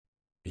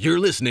You're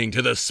listening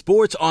to the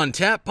Sports on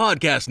Tap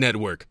Podcast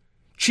Network.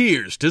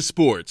 Cheers to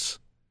sports.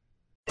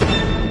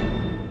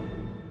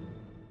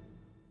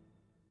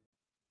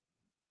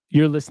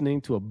 You're listening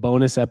to a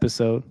bonus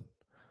episode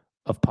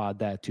of Pod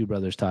That, Two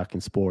Brothers Talking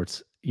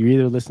Sports. You're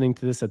either listening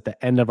to this at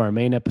the end of our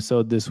main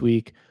episode this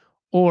week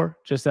or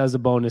just as a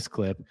bonus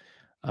clip.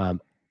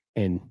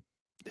 And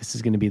this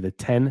is going to be the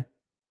 10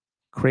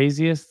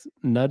 craziest,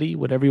 nutty,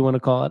 whatever you want to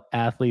call it,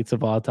 athletes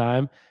of all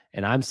time.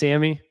 And I'm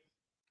Sammy.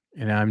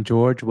 And I'm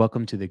George.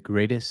 Welcome to the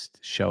greatest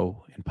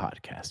show in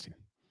podcasting.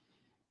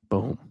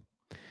 Boom.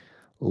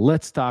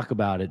 Let's talk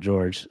about it,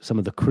 George. Some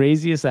of the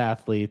craziest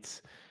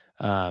athletes.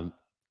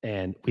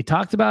 And we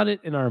talked about it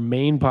in our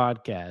main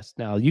podcast.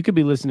 Now, you could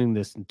be listening to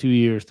this in 2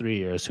 years, 3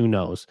 years, who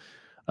knows?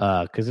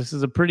 Because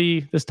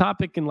this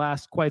topic can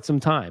last quite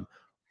some time.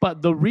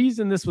 But the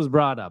reason this was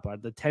brought up are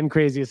the 10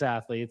 craziest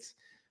athletes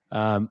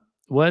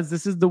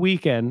this is the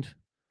weekend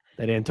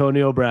that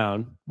Antonio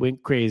Brown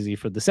went crazy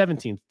for the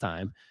 17th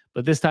time.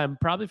 But this time,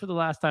 probably for the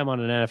last time on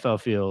an NFL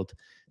field,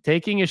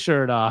 taking his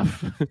shirt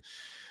off,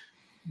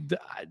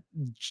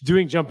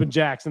 doing jumping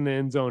jacks in the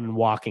end zone and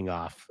walking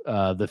off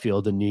the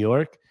field in New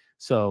York.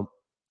 So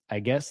I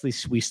guess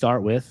we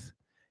start with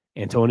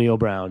Antonio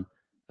Brown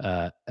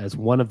as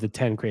one of the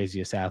 10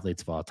 craziest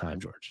athletes of all time,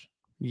 George.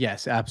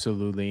 Yes,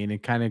 absolutely. And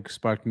it kind of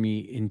sparked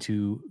me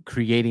into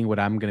creating what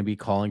I'm going to be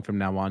calling from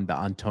now on the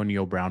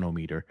Antonio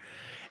Brownometer.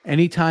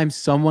 Anytime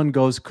someone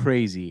goes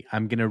crazy,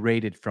 I'm going to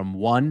rate it from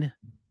 1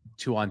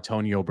 to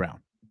Antonio Brown.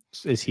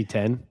 Is he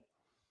 10?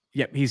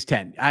 Yep, he's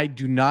 10. I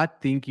do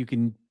not think you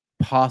can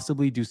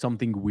possibly do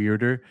something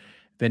weirder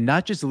than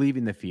not just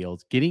leaving the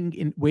field,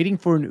 waiting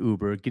for an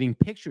Uber, getting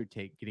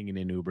getting in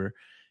an Uber,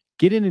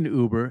 get in an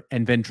Uber,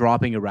 and then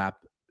dropping a rap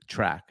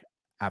track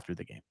after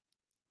the game.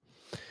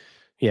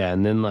 Yeah,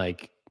 and then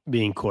like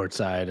being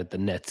courtside at the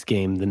Nets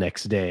game the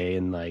next day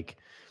and like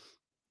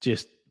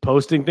just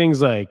posting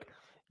things like,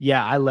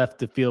 yeah, I left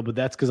the field, but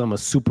that's because I'm a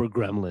super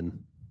gremlin.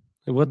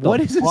 What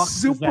is a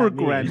super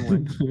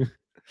gremlin?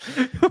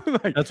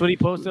 That's what he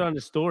posted on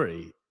his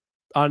story.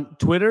 On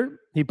Twitter,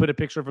 he put a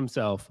picture of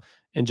himself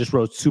and just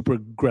wrote super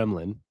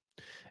gremlin.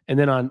 And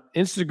then on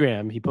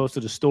Instagram, he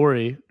posted a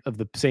story of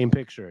the same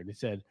picture. And he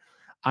said,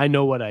 I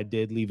know what I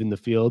did leaving the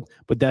field,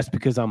 but that's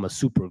because I'm a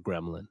super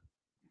gremlin.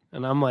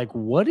 And I'm like,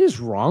 what is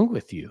wrong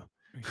with you?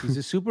 He's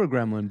a super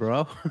gremlin,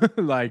 bro.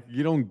 Like,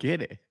 you don't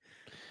get it.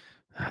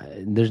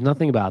 There's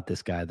nothing about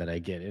this guy that I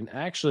get. And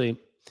actually,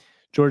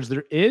 George,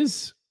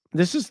 he's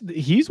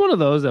one of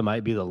those that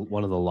might be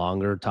one of the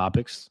longer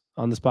topics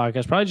on this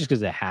podcast, probably just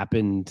because it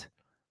happened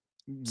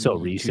so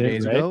recent, 2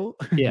 days right? ago.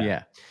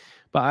 Yeah.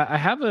 But I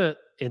have a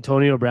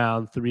Antonio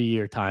Brown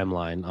 3-year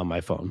timeline on my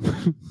phone.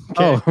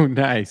 Okay? Oh,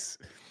 nice.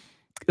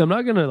 I'm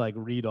not going to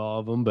read all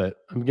of them, but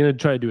I'm going to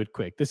try to do it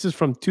quick. This is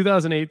from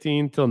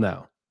 2018 till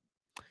now.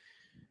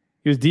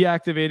 He was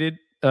deactivated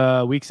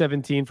week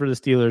 17 for the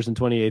Steelers in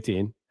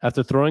 2018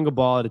 after throwing a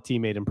ball at a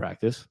teammate in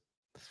practice.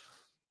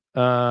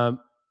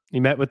 He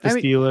met with the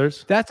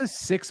Steelers. That's a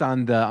 6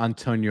 on the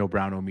Antonio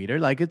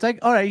Brownometer. It's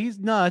all right, he's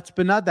nuts,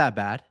 but not that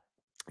bad.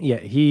 Yeah,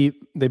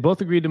 they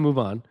both agreed to move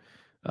on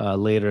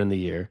later in the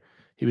year.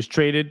 He was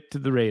traded to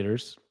the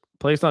Raiders,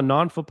 placed on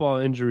non-football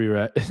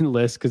injury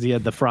list because he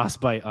had the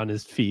frostbite on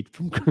his feet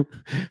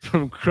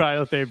from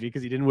cryotherapy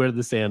because he didn't wear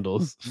the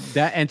sandals.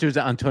 That enters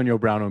the Antonio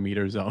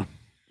Brownometer zone.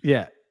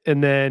 Yeah,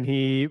 and then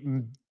he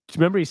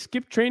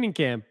skipped training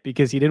camp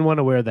because he didn't want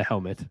to wear the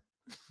helmet.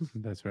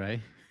 That's right.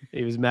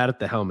 He was mad at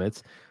the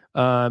helmets.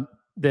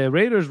 The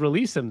Raiders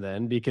released him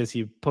then because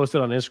he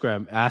posted on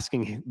Instagram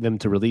asking them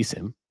to release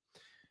him.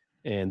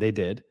 And they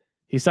did.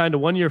 He signed a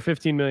 1-year,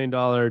 $15 million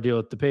deal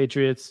with the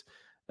Patriots.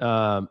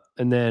 And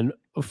then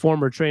a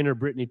former trainer,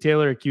 Brittany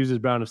Taylor, accuses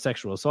Brown of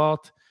sexual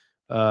assault.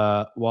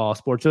 While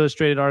Sports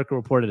Illustrated article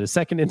reported a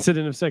second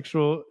incident of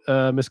sexual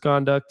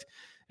misconduct.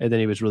 And then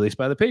he was released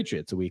by the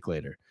Patriots a week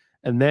later.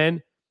 And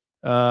then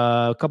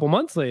a couple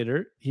months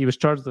later, he was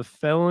charged with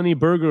felony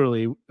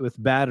burglary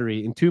with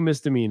battery and 2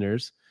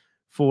 misdemeanors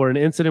for an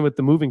incident with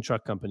the moving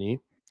truck company.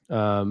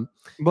 To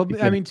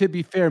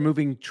be fair,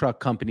 moving truck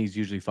companies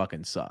usually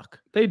fucking suck.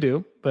 They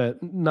do,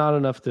 but not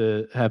enough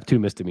to have 2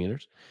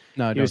 misdemeanors.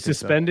 No, he was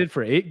suspended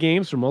for 8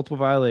 games for multiple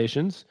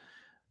violations.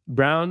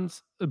 Brown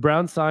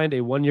signed a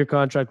 1-year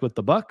contract with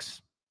the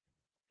Bucs,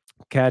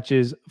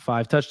 catches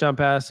 5 touchdown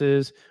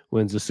passes,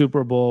 wins the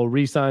Super Bowl,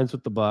 re-signs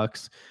with the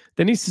Bucs.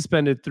 Then he's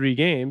suspended 3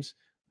 games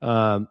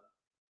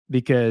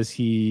because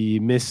he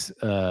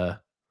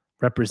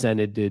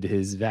misrepresented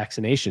his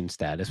vaccination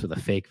status with a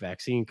fake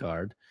vaccine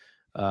card.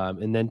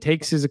 And then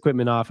takes his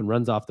equipment off and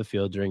runs off the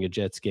field during a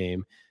Jets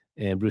game.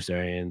 And Bruce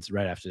Arians,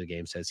 right after the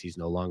game, says he's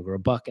no longer a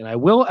Buck. And I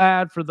will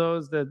add, for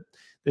those that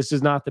this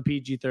is not the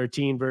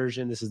PG-13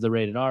 version, this is the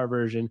rated R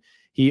version.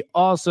 He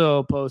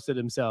also posted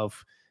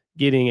himself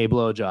getting a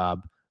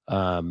blowjob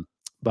by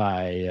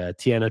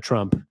Tiana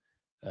Trump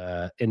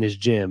in his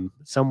gym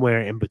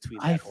somewhere in between.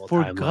 I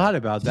forgot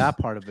about that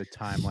part of the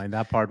timeline.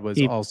 That part was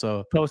he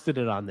also posted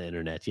it on the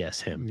internet.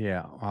 Yes, him.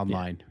 Yeah,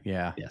 online.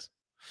 Yeah. Yes.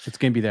 It's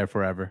going to be there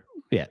forever.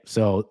 Yeah.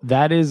 So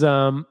that is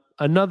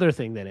another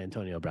thing that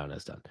Antonio Brown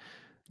has done.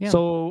 Yeah.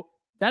 So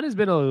that has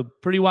been a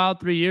pretty wild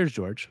 3 years,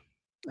 George.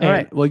 All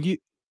right. Well, I'm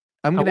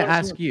I going to wanna-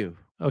 ask you,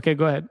 Okay,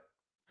 go ahead.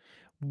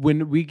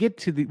 when we get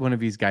to one of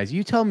these guys,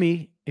 you tell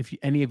me if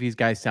any of these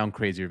guys sound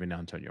crazier than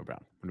Antonio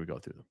Brown when we go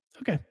through them.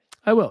 Okay,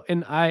 I will.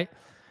 And I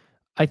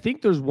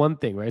think there's one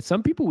thing, right?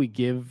 Some people we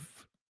give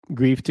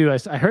grief to.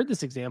 I heard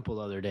this example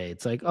the other day.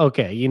 It's like,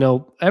 okay,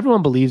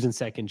 everyone believes in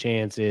second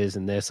chances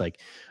and this.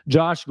 Like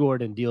Josh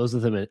Gordon deals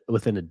with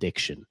an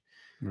addiction.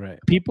 Right.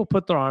 People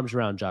put their arms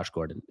around Josh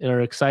Gordon and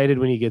are excited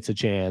when he gets a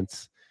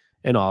chance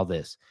and all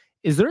this.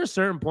 Is there a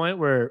certain point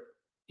where,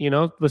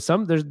 with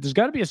some, there's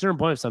got to be a certain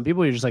point with some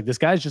people, you're just like, this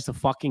guy's just a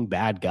fucking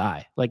bad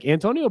guy. Like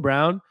Antonio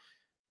Brown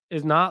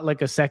is not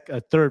like a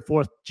third,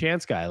 fourth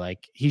chance guy.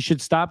 Like he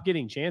should stop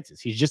getting chances.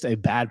 He's just a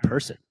bad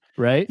person,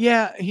 right?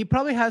 Yeah, he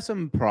probably has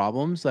some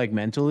problems like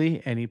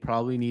mentally, and he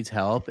probably needs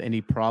help, and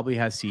he probably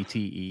has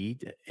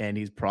CTE, and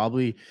he's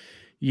probably,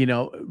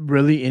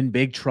 really in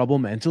big trouble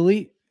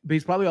mentally. But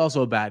he's probably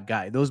also a bad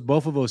guy.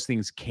 Both of those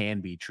things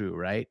can be true,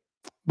 right?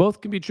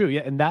 Both can be true.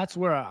 Yeah. And that's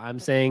where I'm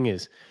saying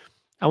is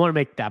I want to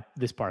make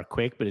this part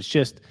quick, but it's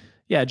just,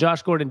 yeah,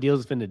 Josh Gordon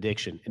deals with an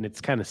addiction and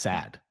it's kind of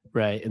sad.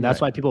 Right. And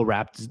that's why people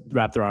wrap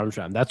their arms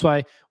around him. That's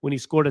why when he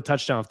scored a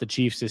touchdown off the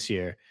Chiefs this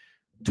year,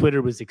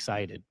 Twitter was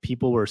excited.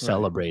 People were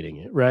celebrating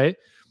it. Right.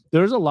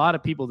 There's a lot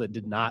of people that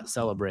did not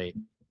celebrate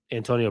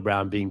Antonio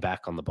Brown being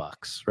back on the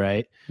Bucs,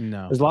 right?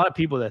 No. There's a lot of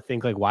people that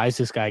think like, why does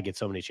this guy get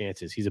so many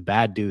chances? He's a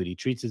bad dude. He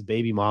treats his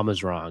baby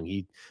mamas wrong.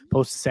 He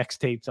posts sex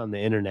tapes on the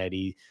internet.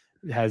 He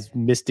has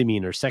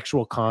misdemeanor,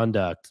 sexual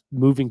conduct,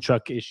 moving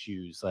truck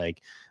issues,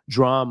 like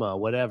drama,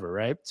 whatever,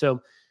 right?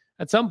 So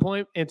at some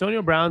point,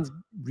 Antonio Brown's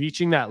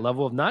reaching that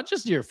level of not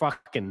just you're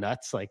fucking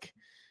nuts. Like,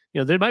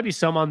 there might be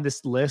some on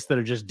this list that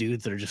are just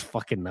dudes that are just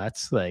fucking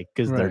nuts, like,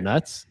 because they're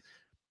nuts.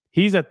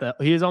 He's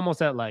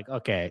almost at like,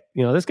 okay,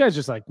 this guy's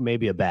just like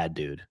maybe a bad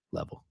dude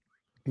level.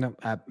 No,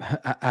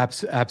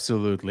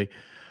 absolutely.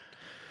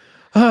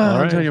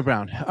 Right. Antonio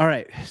Brown. All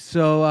right.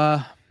 So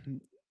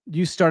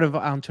you started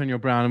with Antonio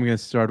Brown. I'm going to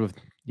start with,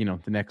 the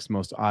next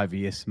most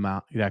obvious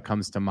that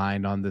comes to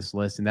mind on this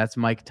list, and that's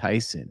Mike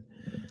Tyson.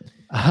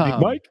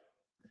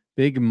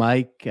 Big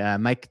Mike,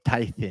 Mike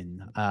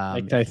Tyson.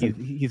 Mike Tyson.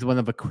 He's one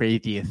of the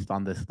craziest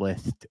on this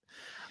list.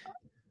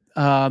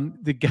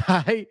 The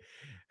guy,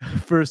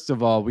 first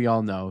of all, we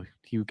all know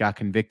he got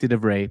convicted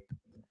of rape,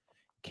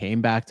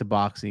 came back to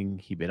boxing.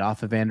 He bit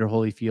off Evander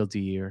Holyfield's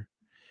ear.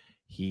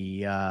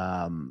 He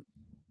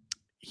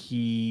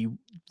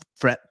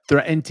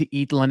threatened to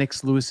eat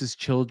Lennox Lewis's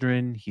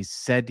children. He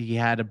said he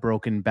had a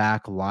broken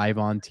back live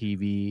on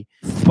TV.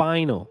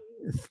 Spinal.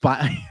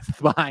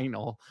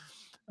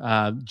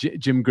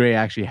 Jim Gray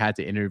actually had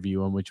to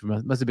interview him, which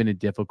must have been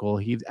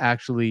difficult. He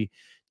actually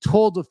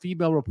told a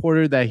female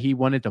reporter that he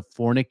wanted to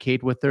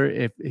fornicate with her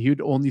if he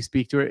would only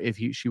speak to her if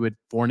she would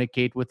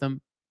fornicate with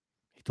him.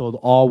 He told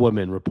all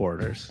women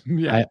reporters,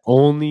 Yeah. I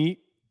only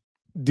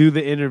do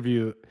the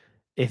interview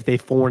if they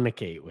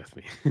fornicate with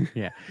me.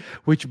 Yeah.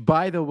 Which,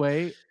 by the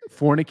way,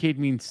 fornicate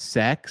means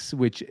sex,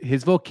 which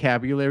his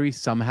vocabulary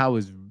somehow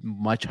is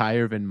much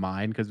higher than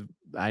mine, because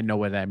I know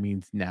what that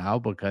means now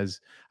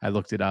because I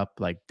looked it up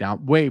like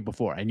down way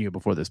before. I knew it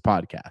before this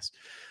podcast.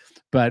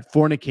 But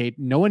fornicate,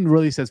 no one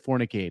really says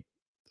fornicate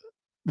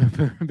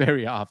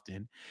very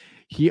often.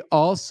 He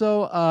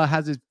also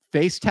has his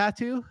face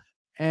tattoo,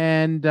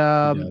 and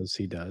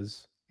he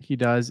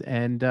does,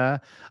 and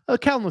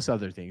countless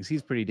other things.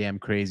 He's pretty damn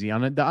crazy.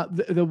 On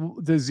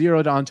the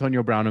 0 to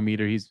Antonio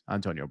Brownometer, he's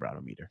Antonio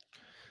Brownometer.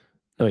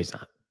 No, he's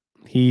not.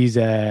 He's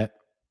at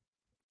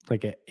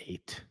like an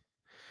 8.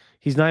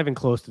 He's not even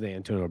close to the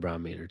Antonio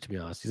Brown meter, to be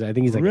honest. I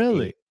think he's like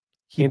really. 8.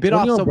 He bit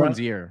off Antonio someone's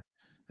Brown, ear.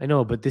 I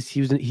know, but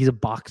he's a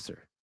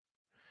boxer.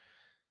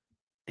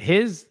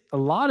 A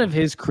lot of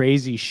his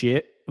crazy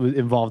shit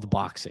involved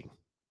boxing.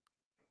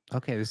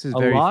 Okay, this is a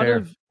very lot fair.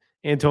 of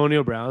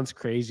Antonio Brown's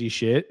crazy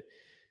shit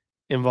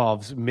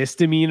involves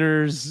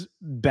misdemeanors,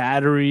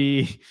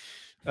 battery,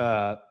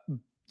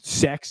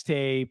 sex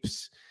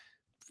tapes,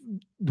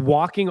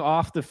 walking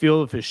off the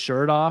field with his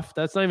shirt off.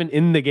 That's not even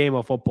in the game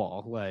of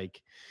football. Like,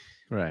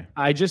 right.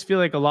 I just feel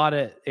like a lot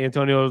of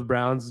Antonio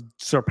Brown's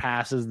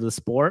surpasses the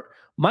sport.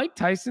 Mike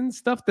Tyson's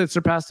stuff that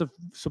surpassed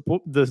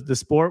the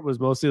sport was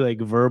mostly like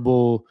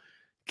verbal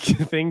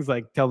things,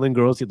 like telling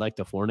girls he'd like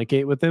to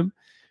fornicate with him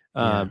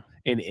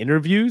in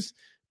interviews.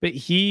 But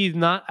he's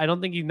not, I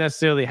don't think he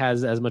necessarily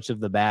has as much of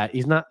the bat.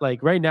 He's not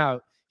like right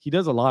now, he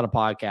does a lot of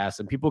podcasts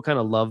and people kind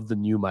of love the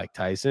new Mike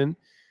Tyson.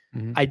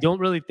 Mm-hmm. I don't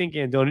really think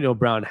Antonio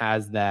Brown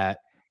has that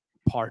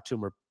part to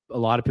him where a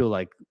lot of people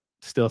like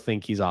still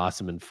think he's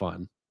awesome and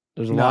fun.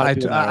 There's a lot of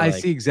people I like,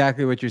 see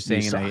exactly what you're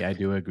saying, and suck. I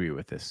do agree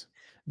with this.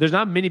 There's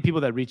not many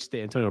people that reach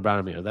the Antonio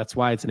Brown meter. That's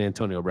why it's an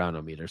Antonio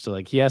Brown meter. So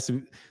like he has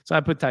to. So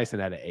I put Tyson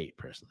at an 8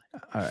 personally.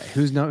 All right,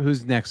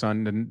 who's next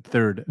on the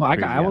third? Well,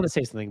 I want to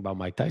say something about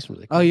Mike Tyson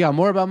really quick. Oh yeah,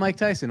 more about Mike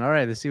Tyson. All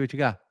right, let's see what you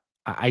got.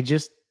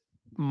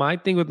 My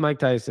thing with Mike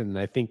Tyson,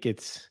 I think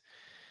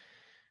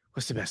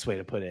what's the best way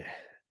to put it?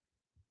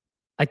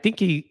 I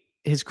think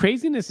his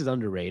craziness is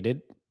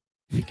underrated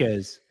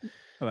because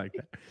I like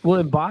that. Well,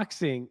 in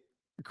boxing,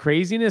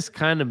 craziness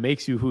kind of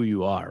makes you who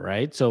you are,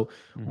 right? So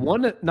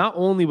not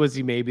only was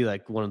he maybe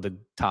like one of the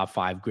top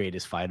 5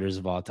 greatest fighters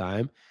of all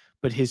time,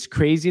 but his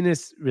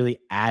craziness really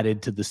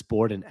added to the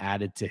sport and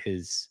added to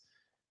his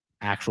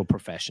actual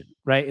profession,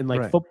 right? And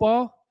like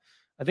football,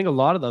 I think a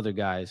lot of the other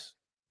guys,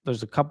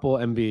 there's a couple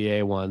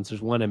NBA ones.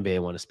 There's one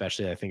NBA one,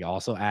 especially, I think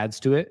also adds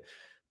to it.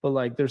 But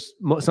like there's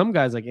some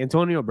guys like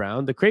Antonio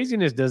Brown, the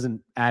craziness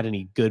doesn't add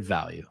any good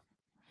value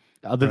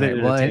other than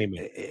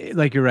entertainment.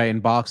 Like you're right in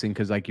boxing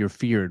because like you're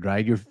feared,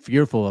 right? You're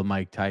fearful of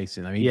Mike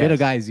Tyson. I mean, get a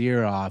guy's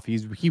ear off,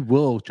 he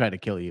will try to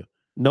kill you.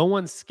 No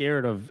one's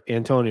scared of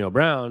Antonio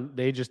Brown.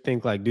 They just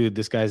think like, dude,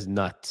 this guy's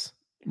nuts.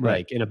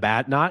 Like in a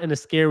bad, not in a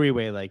scary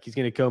way, like he's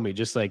gonna kill me.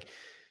 Just like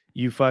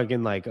you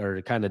fucking like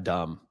are kind of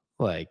dumb.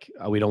 Like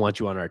we don't want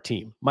you on our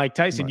team. Mike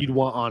Tyson, you'd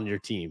want on your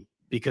team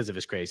because of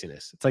his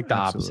craziness. It's like the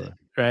opposite,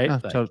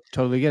 right?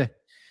 Totally get it.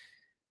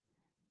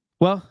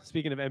 Well,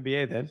 speaking of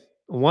NBA, then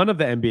one of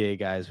the NBA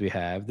guys we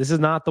have, this is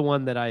not the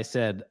one that I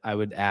said I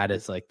would add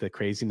as like the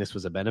craziness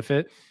was a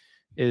benefit,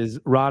 is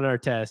Ron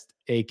Artest,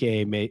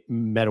 aka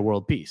Meta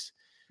World Peace.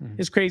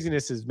 His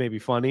craziness is maybe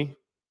funny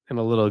and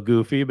a little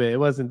goofy, but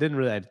didn't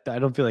really, I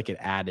don't feel like it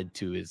added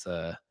to his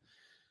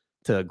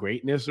to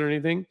greatness or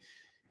anything.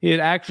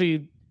 It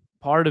actually,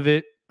 part of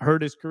it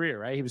hurt his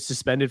career, right? He was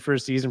suspended for a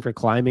season for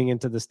climbing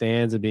into the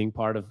stands and being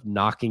part of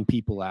knocking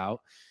people out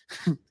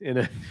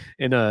in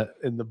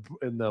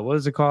the what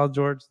is it called,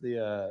 George?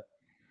 The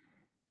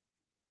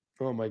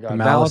oh my God, the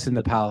Malice in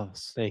the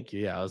Palace. Thank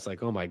you. Yeah, I was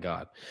like, oh my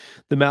God,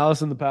 the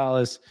Malice in the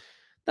Palace.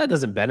 That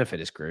doesn't benefit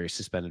his career. He's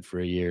suspended for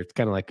a year. It's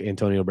kind of like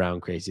Antonio Brown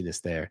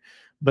craziness there.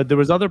 But there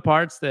was other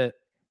parts that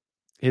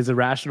his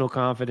irrational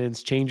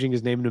confidence, changing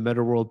his name to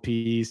Meta World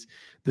Peace,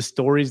 the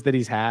stories that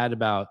he's had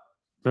about,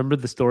 remember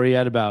the story he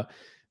had about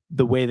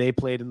the way they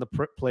played in the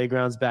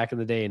playgrounds back in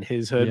the day in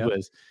his hood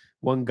was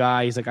one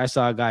guy, he's like, I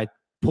saw a guy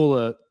pull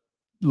a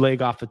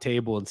leg off a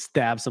table and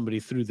stab somebody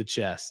through the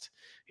chest.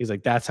 He's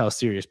like, that's how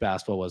serious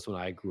basketball was when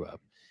I grew up.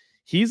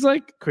 He's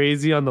like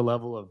crazy on the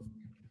level of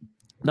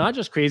not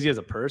just crazy as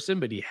a person,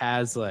 but he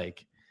has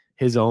like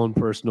his own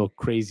personal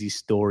crazy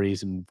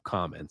stories and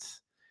comments.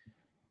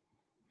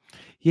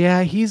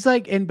 Yeah, he's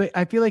like, but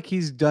I feel like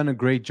he's done a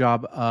great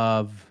job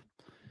of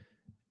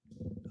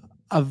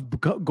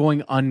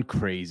going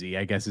uncrazy,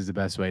 I guess is the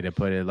best way to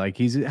put it. Like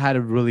he's had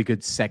a really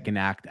good second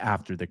act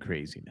after the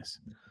craziness.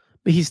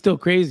 But he's still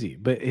crazy.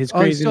 But his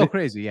crazy, he's still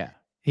crazy, yeah.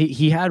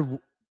 He had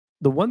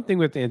the one thing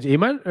with the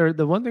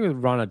one thing with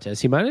Ron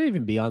Artest, he might not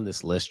even be on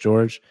this list,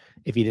 George,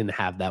 if he didn't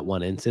have that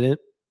one incident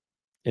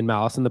in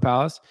Malice in the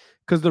Palace,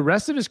 because the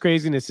rest of his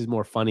craziness is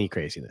more funny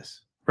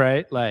craziness,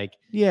 right? Like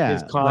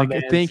his comments,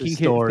 like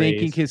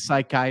thanking his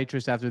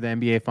psychiatrist after the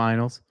NBA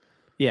finals.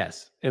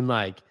 Yes, and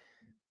like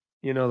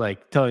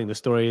like telling the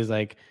story is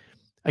like,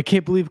 I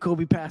can't believe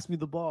Kobe passed me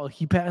the ball.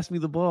 He passed me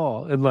the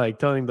ball, and like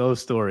telling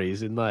those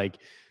stories, and like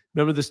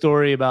remember the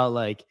story about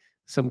like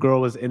some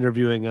girl was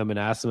interviewing him and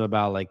asked him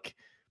about like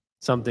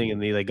something, and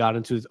they like got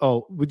into his,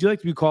 would you like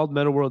to be called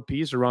Meta World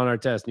Peace or Ron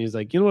Artest? And he's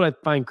like, what I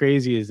find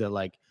crazy is that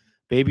like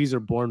babies are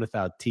born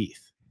without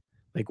teeth.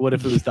 Like, what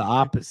if it was the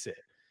opposite?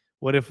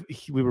 What if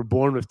we were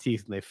born with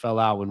teeth and they fell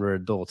out when we were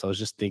adults? I was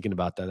just thinking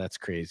about that. That's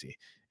crazy.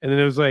 And then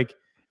it was like,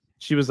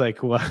 she was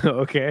like, well,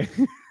 okay.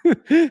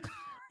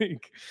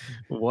 Like,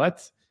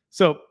 what?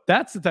 So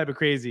that's the type of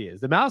crazy he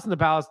is. The Malice in the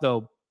Palace,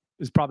 though,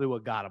 is probably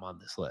what got him on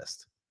this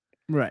list.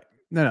 Right.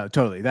 No,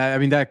 totally. That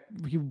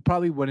he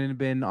probably wouldn't have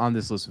been on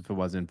this list if it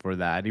wasn't for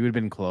that. He would have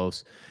been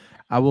close.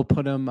 I will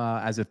put him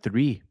as a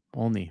 3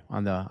 only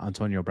on the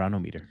Antonio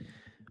Brownometer.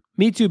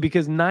 Me too,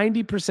 because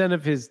 90%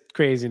 of his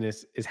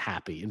craziness is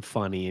happy and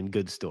funny and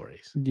good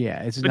stories.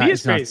 Yeah, it's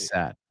not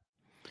sad.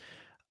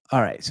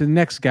 All right, so the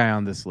next guy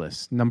on this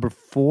list, number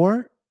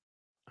 4,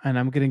 and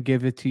I'm gonna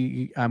give it to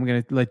you. I'm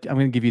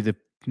gonna give you the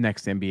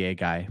next NBA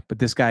guy, but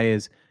this guy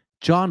is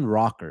John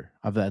Rocker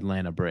of the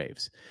Atlanta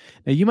Braves.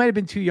 Now, you might have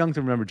been too young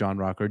to remember John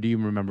Rocker. Do you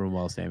remember him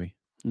well, Sammy?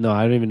 No,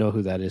 I don't even know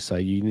who that is. So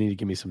you need to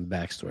give me some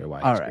backstory why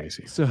he's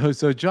crazy.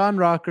 So John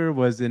Rocker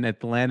was an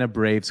Atlanta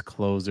Braves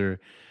closer.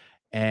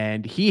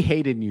 And he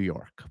hated New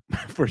York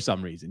for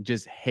some reason,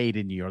 just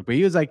hated New York. But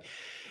he was like,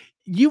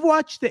 you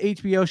watched the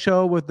HBO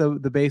show with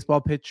the baseball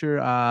pitcher,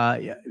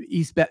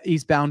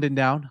 Eastbound and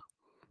Down?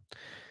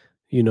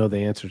 You know the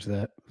answer to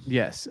that.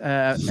 Yes.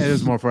 It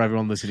was more for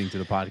everyone listening to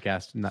the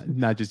podcast,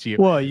 not just you.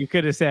 Well, you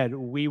could have said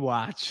we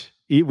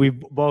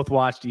both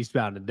watched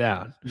Eastbound and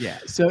Down. Yeah.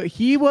 So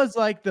he was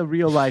like the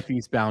real life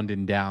Eastbound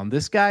and Down.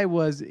 This guy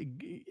was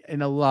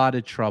in a lot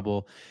of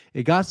trouble.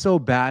 It got so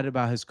bad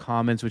about his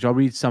comments, which I'll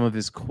read some of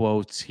his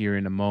quotes here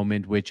in a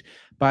moment, which,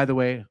 by the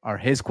way, are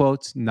his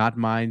quotes, not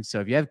mine.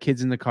 So if you have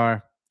kids in the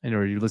car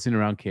or you're listening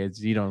around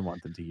kids, you don't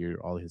want them to hear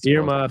all his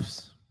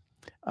earmuffs.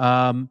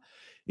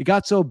 It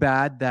got so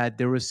bad that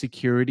there was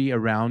security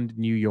around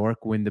New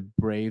York when the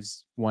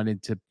Braves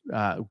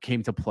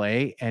came to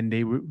play, and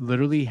they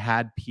literally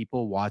had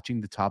people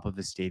watching the top of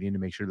the stadium to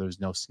make sure there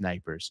was no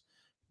snipers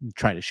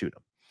trying to shoot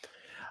him.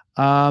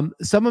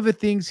 Some of the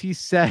things he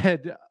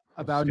said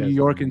about This New guy's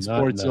York and nut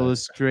Sports nut.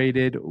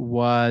 Illustrated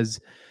was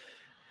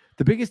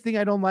the biggest thing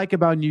I don't like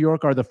about New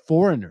York are the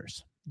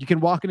foreigners. You can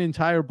walk an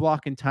entire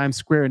block in Times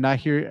Square and not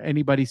hear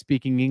anybody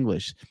speaking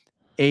English.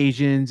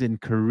 Asians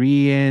and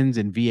Koreans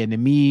and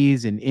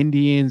Vietnamese and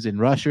Indians and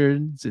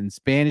Russians and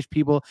Spanish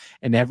people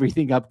and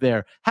everything up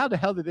there. How the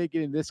hell did they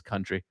get in this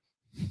country?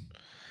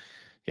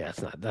 Yeah,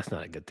 that's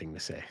not a good thing to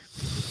say.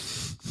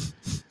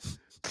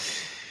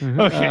 Mhm.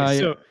 Okay,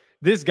 so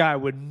this guy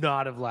would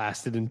not have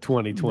lasted in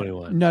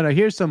 2021. No,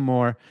 here's some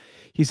more.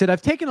 He said,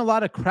 I've taken a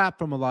lot of crap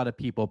from a lot of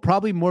people,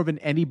 probably more than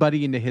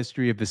anybody in the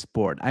history of the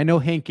sport. I know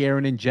Hank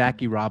Aaron and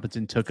Jackie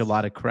Robinson took a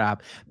lot of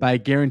crap, but I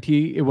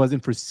guarantee it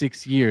wasn't for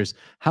 6 years.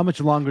 How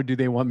much longer do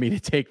they want me to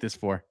take this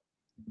for?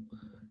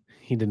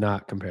 He did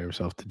not compare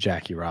himself to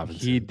Jackie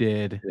Robinson. He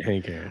did.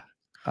 Hank Aaron.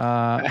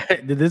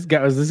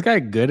 Was this guy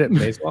good at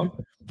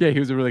baseball? Yeah, he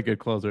was a really good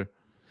closer.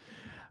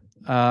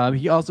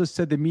 He also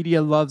said the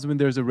media loves when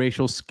there's a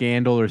racial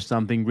scandal or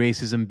something,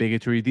 racism,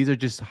 bigotry. These are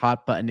just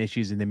hot button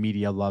issues, and the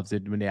media loves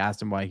it when they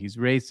ask him why he's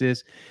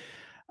racist.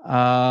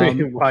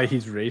 Why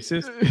he's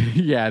racist?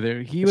 Yeah,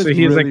 he was. So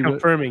he's really, like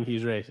confirming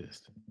he's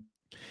racist.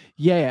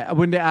 Yeah.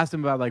 When they asked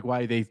him about like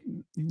why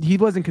he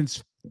wasn't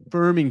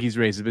confirming he's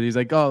racist, but he's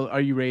like, "Oh,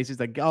 are you racist?"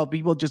 Like, "Oh,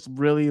 people just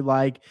really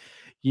like,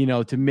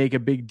 to make a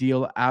big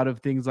deal out of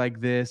things like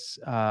this."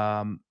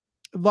 A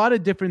lot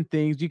of different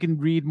things you can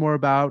read more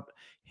about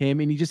him,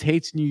 and he just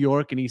hates New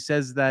York, and he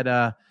says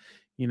that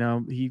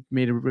he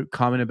made a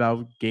comment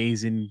about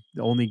gays, and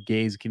only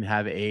gays can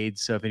have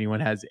AIDS, so if anyone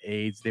has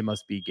AIDS they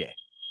must be gay.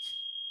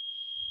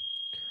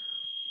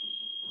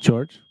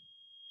 George?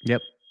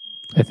 Yep.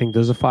 I think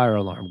there's a fire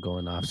alarm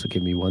going off, so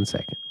give me 1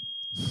 second.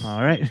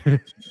 All right.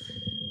 Did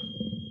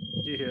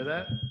you hear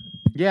that?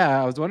 Yeah,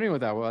 I was wondering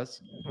what that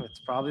was. It's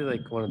probably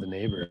like one of the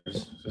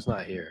neighbors. It's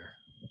not here.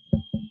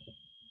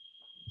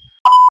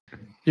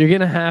 You're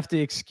going to have to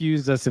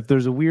excuse us if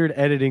there's a weird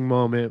editing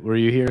moment where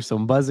you hear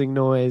some buzzing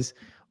noise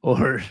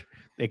or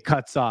it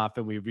cuts off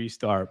and we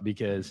restart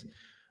because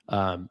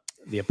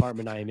the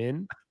apartment I'm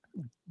in,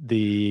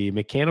 the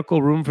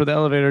mechanical room for the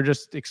elevator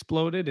just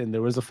exploded and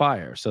there was a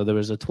fire. So there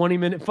was a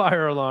 20-minute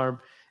fire alarm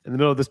in the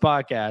middle of this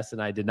podcast,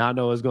 and I did not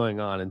know what was going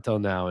on until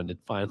now, and it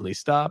finally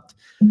stopped.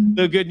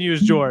 The good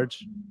news,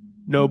 George,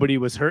 nobody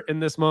was hurt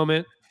in this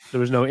moment. There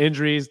was no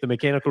injuries. The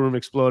mechanical room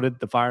exploded.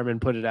 The firemen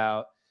put it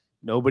out.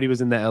 Nobody was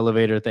in the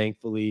elevator,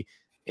 thankfully,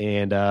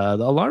 and the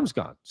alarm's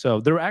gone. So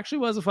there actually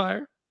was a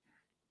fire,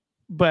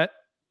 but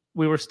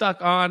we were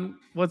stuck on,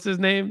 what's his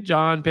name?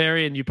 John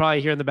Perry, and you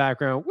probably hear in the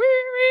background,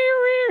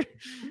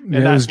 and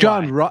it was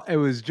it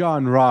was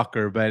John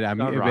Rocker, but I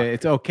mean, Rocker.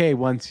 it's okay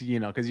once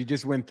because you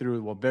just went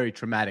through a very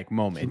traumatic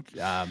moment.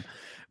 I'm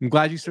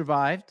glad you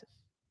survived,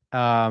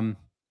 and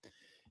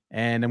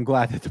I'm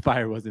glad that the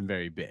fire wasn't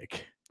very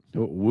big.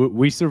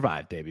 We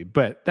survived, baby.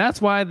 But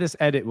that's why this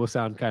edit will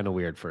sound kind of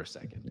weird for a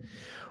second.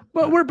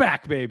 But we're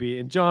back, baby,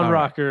 and John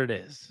Rocker it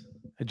is.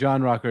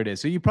 John Rocker it is.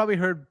 So you probably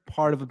heard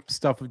part of the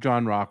stuff of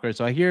John Rocker.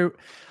 So I'm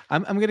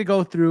going to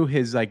go through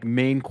his like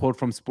main quote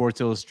from Sports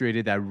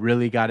Illustrated that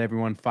really got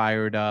everyone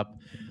fired up.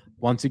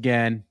 Once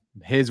again,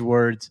 his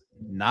words,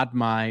 not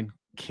mine.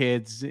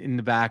 Kids in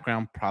the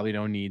background probably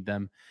don't need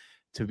them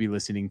to be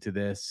listening to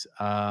this.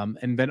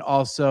 And then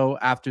also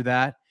after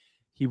that,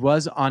 he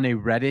was on a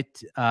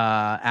Reddit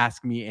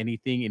Ask Me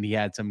Anything, and he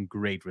had some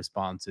great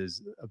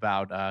responses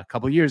about a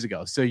couple years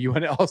ago. So you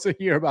want to also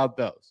hear about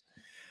those.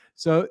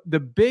 So the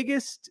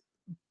biggest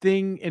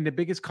thing and the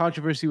biggest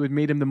controversy what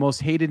made him the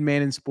most hated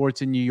man in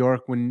sports in New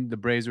York when the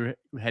Braves were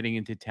heading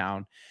into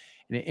town.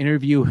 In an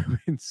interview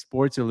in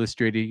Sports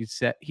Illustrated,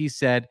 he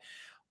said,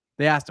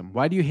 they asked him,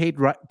 why do you hate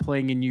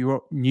playing in New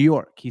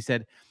York? He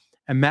said,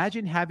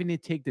 imagine having to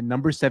take the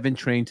number 7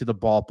 train to the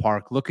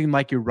ballpark, looking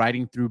like you're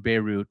riding through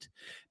Beirut,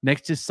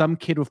 next to some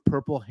kid with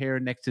purple hair,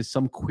 next to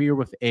some queer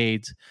with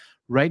AIDS,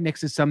 right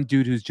next to some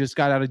dude who's just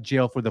got out of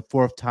jail for the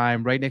 4th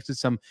time, right next to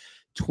some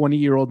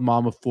 20-year-old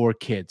mom of 4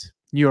 kids.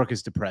 New York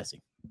is depressing.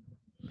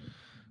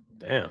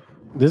 Damn.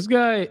 This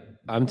guy,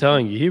 I'm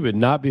telling you, he would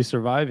not be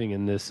surviving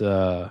in this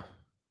time.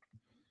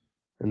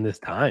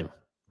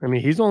 I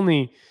mean, he's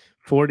only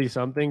 40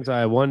 something, so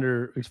I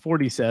wonder, he's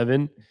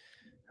 47.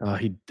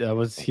 He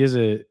has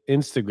a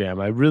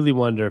Instagram. I really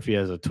wonder if he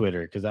has a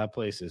Twitter, because that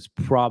place is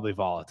probably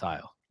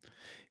volatile.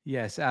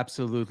 Yes,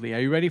 absolutely. Are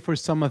you ready for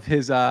some of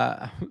his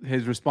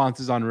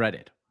responses on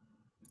Reddit?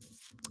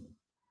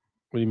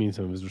 What do you mean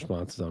some of his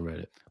responses on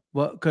Reddit?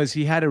 Well, because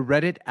he had a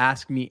Reddit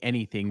Ask Me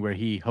Anything where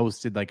he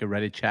hosted like a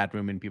Reddit chat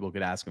room and people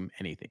could ask him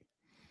anything.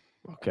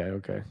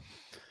 Okay.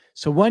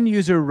 So one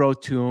user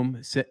wrote to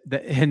him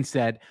and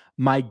said,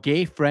 my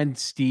gay friend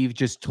Steve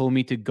just told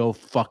me to go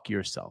fuck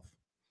yourself.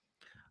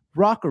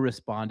 Rocker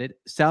responded,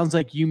 sounds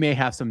like you may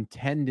have some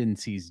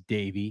tendencies,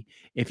 Davey.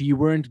 If you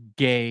weren't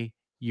gay,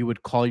 you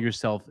would call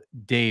yourself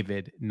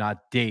David,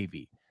 not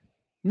Davey.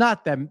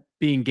 Not that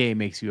being gay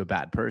makes you a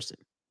bad person.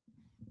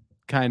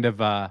 Kind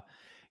of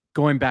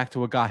going back to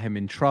what got him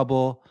in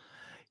trouble.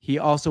 He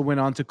also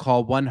went on to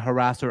call one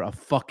harasser a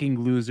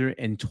fucking loser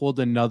and told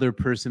another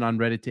person on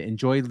Reddit to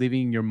enjoy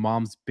living in your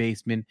mom's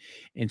basement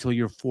until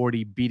you're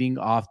 40, beating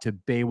off to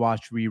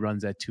Baywatch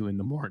reruns at 2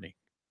 a.m.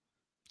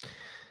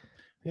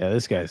 Yeah,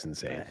 this guy's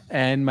insane.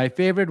 And my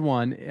favorite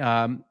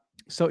one,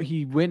 so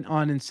he went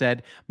on and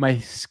said, my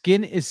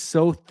skin is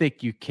so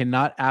thick you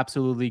cannot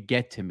absolutely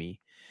get to me.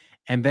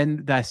 And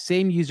then that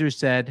same user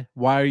said,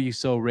 why are you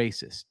so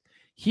racist?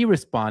 He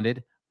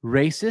responded,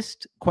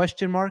 racist, ?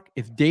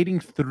 If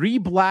dating 3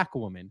 black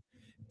women,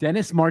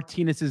 Dennis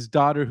Martinez's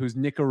daughter, who's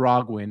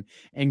Nicaraguan,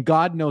 and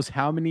God knows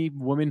how many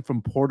women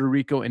from Puerto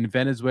Rico and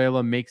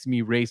Venezuela makes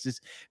me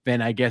racist,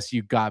 then I guess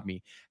you got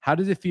me. How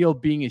does it feel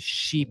being a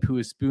sheep who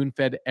is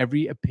spoon-fed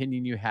every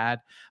opinion you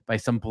had by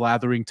some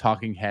blathering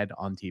talking head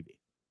on TV?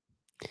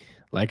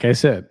 Like I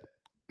said,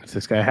 if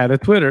this guy had a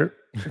Twitter,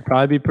 it'd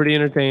probably be pretty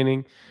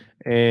entertaining.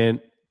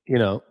 And, you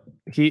know,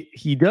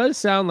 he does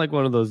sound like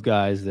one of those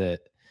guys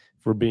that,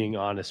 if we're being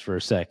honest for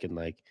a second,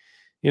 like,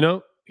 you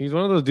know, he's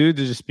one of those dudes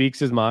that just speaks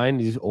his mind.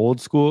 He's old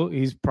school.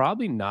 He's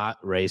probably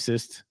not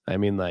racist. I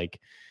mean, like,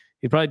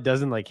 he probably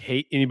doesn't like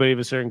hate anybody of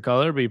a certain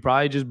color, but he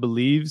probably just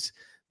believes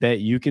that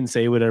you can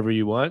say whatever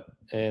you want.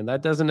 And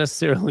that doesn't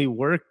necessarily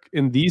work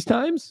in these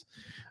times.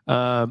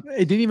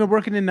 It didn't even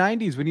work in the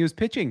 90s when he was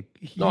pitching.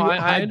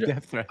 I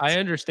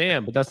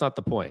understand, but that's not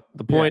the point.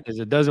 The point is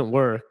it doesn't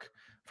work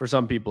for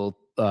some people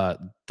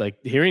like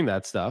hearing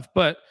that stuff.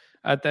 But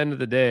at the end of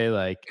the day,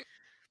 like,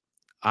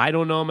 I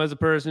don't know him as a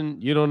person.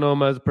 You don't know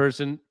him as a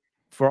person.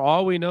 For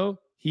all we know,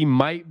 he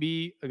might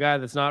be a guy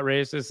that's not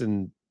racist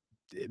and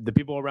the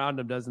people around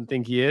him doesn't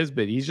think he is,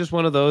 but he's just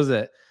one of those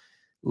that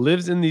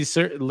lives in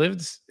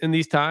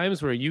these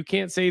times where you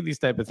can't say these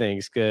type of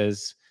things,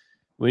 because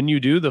when you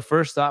do, the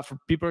first thought for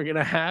people are going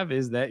to have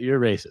is that you're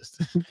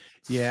racist.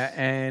 Yeah.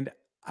 And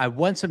I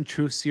want some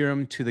truth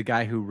serum to the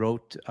guy who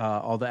wrote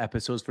all the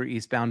episodes for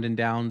Eastbound and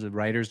Down, the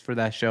writers for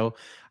that show.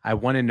 I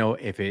want to know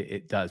if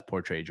it does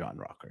portray John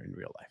Rocker in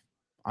real life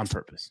on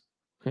purpose.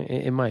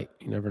 It might.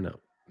 You never know.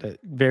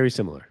 Very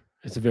similar.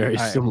 It's a very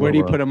similar. Where do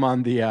you put him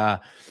on the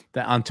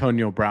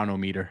Antonio Brown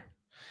meter?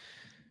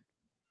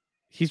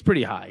 He's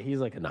pretty high. He's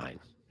like a 9.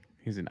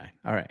 He's a 9.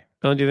 All right.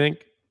 Don't you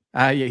think?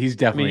 Yeah, he's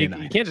definitely a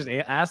 9. You can't just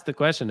ask the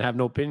question and have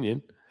no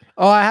opinion.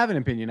 Oh, I have an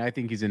opinion. I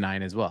think he's a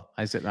 9 as well.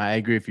 I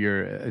agree with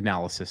your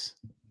analysis.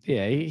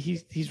 Yeah,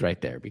 he's right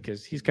there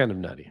because he's kind of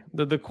nutty.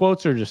 The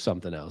quotes are just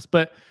something else.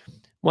 But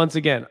once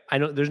again, I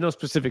know there's no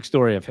specific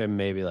story of him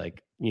maybe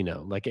like, you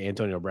know, like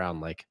Antonio Brown,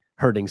 like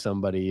hurting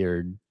somebody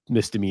or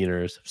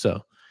misdemeanors.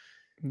 So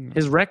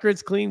his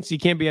record's clean, so you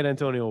can't be at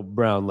Antonio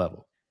Brown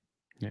level.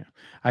 Yeah.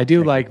 I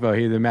do like, though,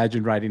 he'd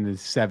imagine riding the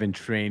 7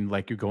 train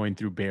like you're going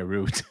through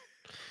Beirut.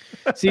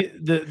 See,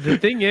 the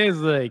thing is,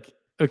 like,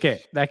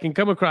 okay, that can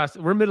come across.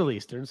 We're Middle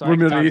Eastern, so we're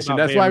Middle Eastern.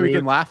 That's why we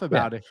can laugh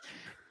about it.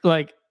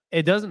 Like,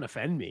 it doesn't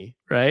offend me,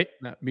 right?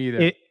 Not me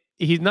either.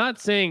 He's not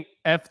saying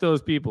F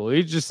those people.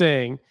 He's just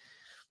saying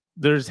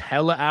there's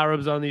hella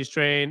Arabs on these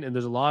train, and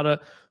there's a lot of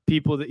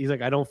people that he's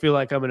like, I don't feel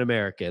like I'm an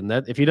American.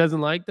 That if he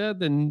doesn't like that,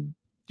 then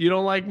you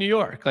don't like New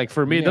York. Like,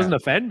 for me, it doesn't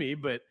offend me,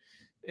 but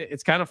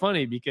it's kind of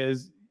funny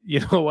because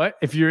you know what?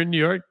 If you're in New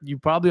York, you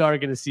probably are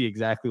going to see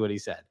exactly what he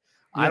said.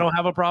 Yeah. I don't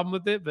have a problem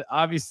with it, but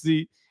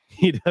obviously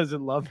he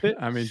doesn't love it.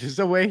 I mean, just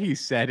the way he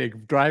said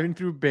it, driving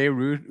through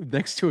Beirut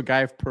next to a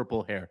guy with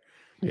purple hair.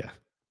 Yeah.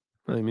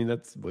 I mean,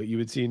 that's what you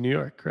would see in New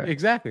York, correct?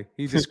 Exactly.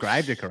 He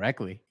described it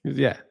correctly.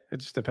 Yeah. It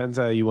just depends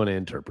how you want to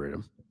interpret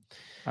him.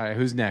 All right.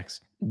 Who's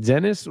next?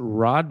 Dennis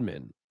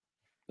Rodman.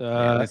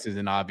 This is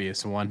an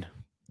obvious one.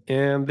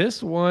 And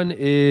this one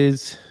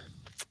is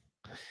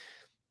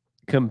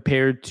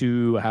compared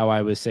to how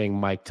I was saying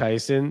Mike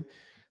Tyson.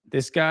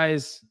 This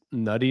guy's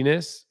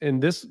nuttiness,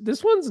 and this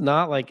one's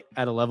not like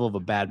at a level of a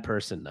bad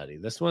person nutty.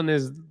 This one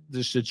is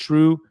just a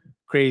true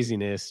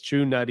craziness,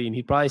 true nutty, and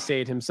he'd probably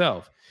say it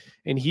himself.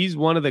 And he's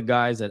one of the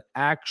guys that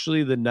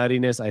actually the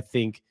nuttiness, I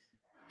think,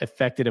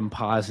 affected him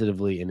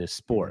positively in his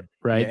sport,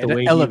 right? Yeah, the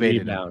way elevated he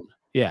rebounded.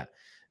 Yeah,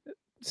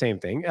 same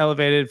thing.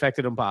 Elevated,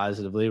 affected him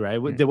positively, right?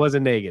 There was a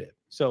negative.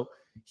 So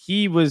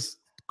he was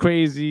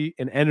crazy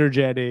and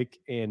energetic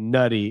and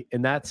nutty,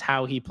 and that's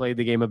how he played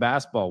the game of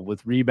basketball,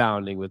 with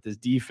rebounding, with his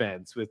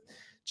defense, with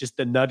just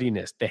the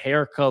nuttiness, the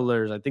hair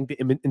colors. I think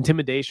the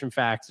intimidation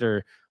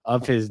factor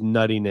of his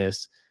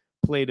nuttiness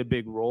played a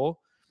big role.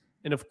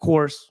 And of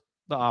course,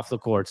 the off the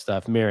court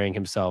stuff, marrying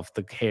himself,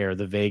 the hair,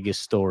 the Vegas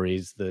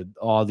stories,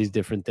 all these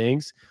different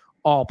things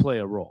all play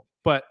a role.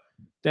 But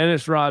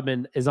Dennis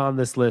Rodman is on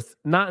this list,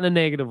 not in a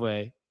negative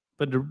way,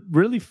 but a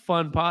really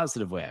fun,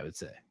 positive way, I would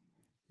say.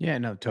 Yeah,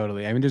 no,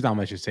 totally. I mean, there's not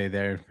much to say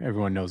there.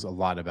 Everyone knows a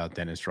lot about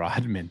Dennis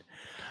Rodman.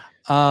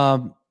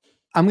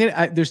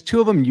 There's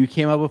 2 of them you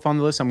came up with on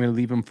the list. I'm going to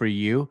leave them for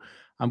you.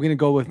 I'm going to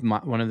go with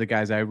one of the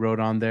guys I wrote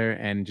on there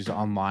and just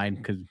online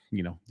because,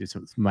 you know, this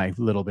was my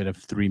little bit of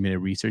 3-minute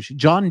research.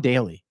 John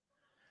Daly,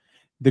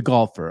 the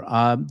golfer.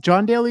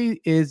 John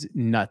Daly is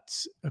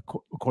nuts,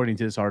 according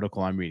to this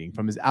article I'm reading.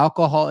 From his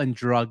alcohol and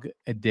drug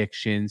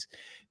addictions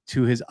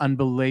to his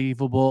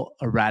unbelievable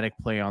erratic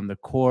play on the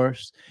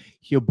course.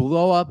 He'll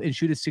blow up and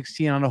shoot a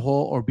 16 on a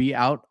hole or be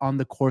out on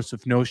the course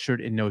with no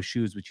shirt and no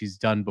shoes, which he's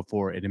done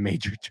before in a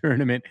major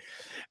tournament.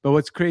 But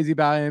what's crazy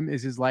about him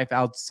is his life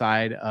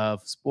outside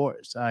of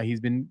sports. He's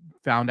been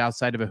found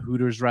outside of a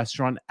Hooters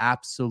restaurant,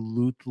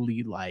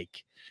 absolutely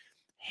like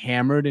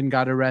hammered and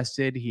got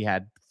arrested. He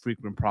had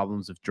frequent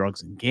problems with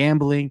drugs and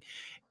gambling.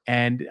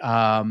 And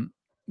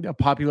a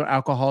popular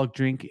alcoholic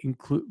drink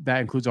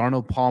that includes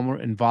Arnold Palmer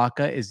and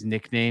vodka is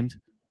nicknamed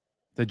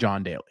the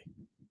John Daly.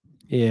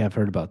 Yeah, I've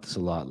heard about this a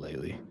lot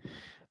lately.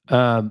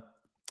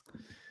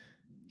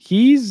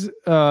 He's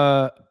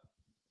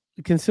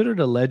considered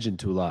a legend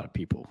to a lot of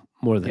people,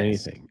 more than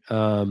anything,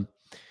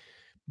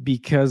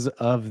 because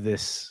of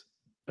this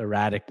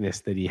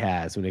erraticness that he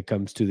has when it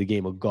comes to the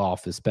game of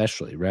golf,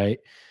 especially, right?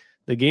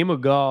 The game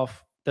of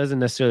golf doesn't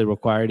necessarily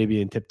require you to be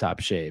in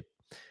tip-top shape,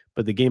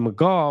 but the game of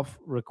golf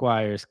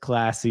requires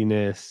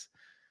classiness,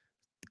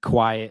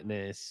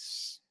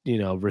 quietness,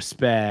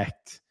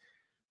 respect,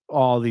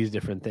 all these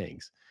different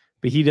things.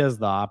 But he does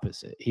the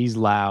opposite. He's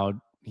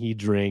loud. He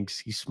drinks.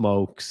 He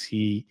smokes.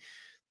 He,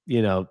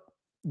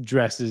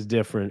 dresses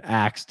different,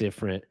 acts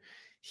different.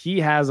 He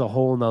has a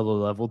whole nother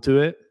level to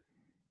it.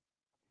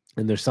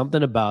 And there's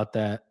something about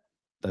that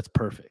that's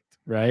perfect,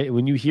 right?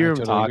 When you hear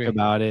him talk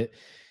about it,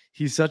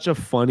 he's such a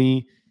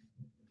funny,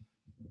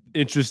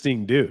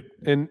 interesting dude.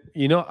 And,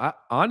 I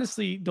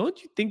honestly,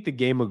 don't you think the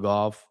game of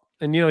golf,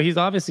 and, he's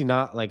obviously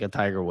not like a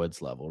Tiger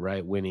Woods level,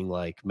 right? Winning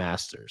like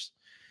Masters.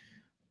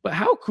 But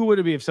how cool would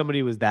it be if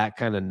somebody was that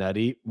kind of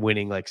nutty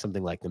winning like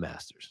something like the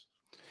Masters?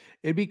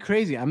 It'd be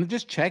crazy. I'm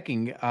just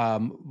checking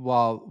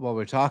while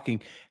we're talking.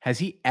 Has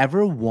he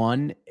ever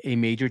won a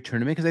major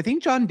tournament? Because I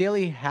think John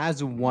Daly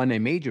has won a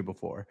major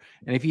before.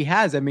 And if he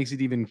has, that makes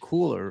it even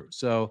cooler.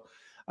 So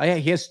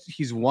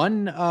he's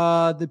won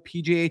the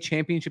PGA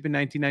Championship in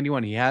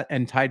 1991. He had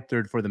and tied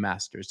third for the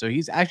Masters. So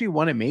he's actually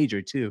won a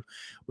major too,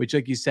 which,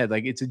 like you said,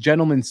 like it's a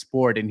gentleman's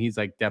sport, and he's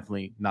like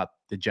definitely not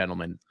the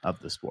gentleman of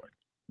the sport.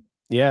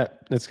 Yeah,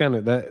 it's kind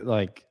of that,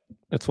 like,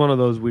 it's one of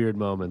those weird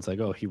moments. Like,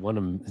 oh, he won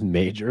a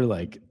major.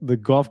 Like the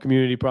golf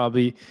community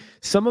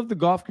some of the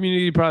golf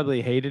community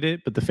probably hated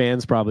it, but the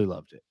fans probably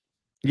loved it.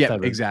 Yeah,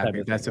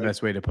 exactly. That's the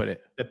best way to put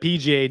it. The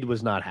PGA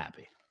was not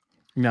happy.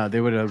 No, they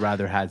would have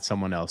rather had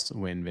someone else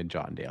win than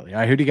John Daly. All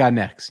right, who do you got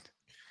next?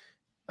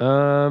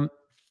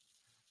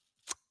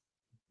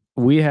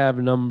 We have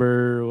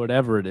number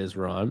whatever it is,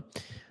 Ron.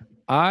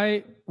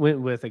 I went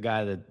with a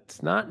guy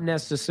that's not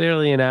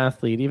necessarily an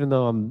athlete, even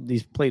though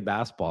he's played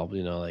basketball.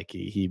 Like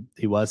he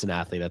was an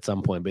athlete at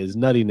some point, but his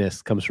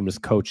nuttiness comes from his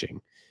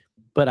coaching.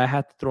 But I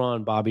had to throw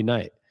on Bobby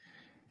Knight.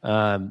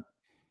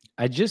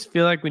 I just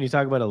feel like when you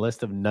talk about a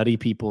list of nutty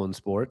people in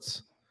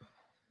sports,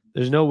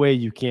 there's no way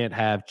you can't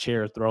have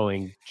chair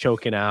throwing,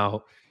 choking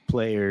out,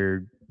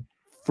 player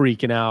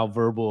freaking out,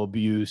 verbal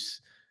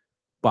abuse,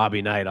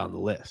 Bobby Knight on the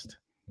list.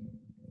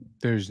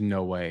 There's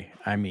no way.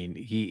 I mean,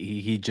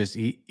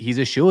 he's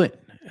a shoo-in.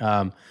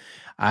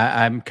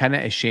 I'm kind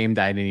of ashamed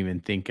I didn't even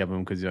think of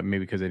him because I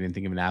didn't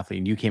think of an athlete.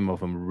 And you came up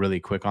with him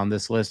really quick on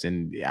this list,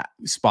 and yeah,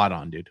 spot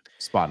on, dude.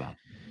 Spot on.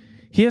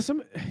 He has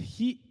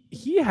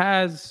he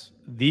has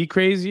the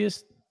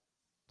craziest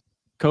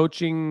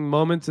coaching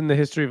moments in the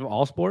history of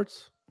all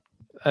sports.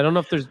 I don't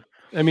know if there's.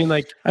 I mean,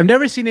 like, I've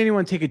never seen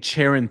anyone take a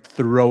chair and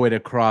throw it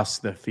across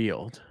the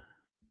field.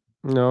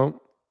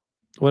 No.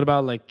 What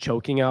about like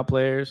choking out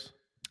players?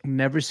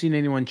 Never seen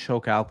anyone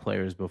choke out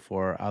players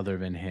before other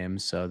than him.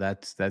 So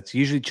that's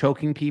usually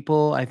choking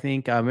people, I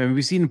think.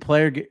 We've seen a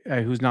player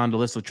who's not on the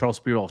list, of Charles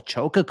Spiro,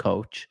 choke a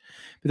coach,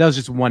 but that was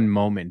just one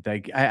moment.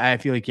 Like I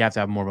feel like you have to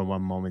have more than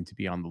one moment to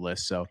be on the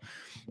list. So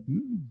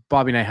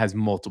Bobby Knight has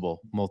multiple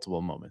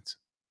moments.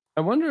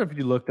 I wonder if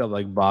you looked up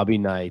like Bobby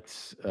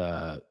Knight's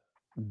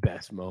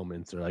best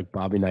moments or like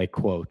Bobby Knight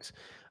quotes.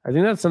 I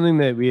think that's something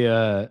that we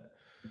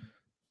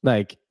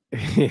like.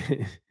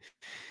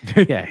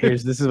 Yeah,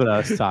 this is what I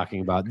was talking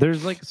about.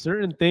 There's like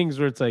certain things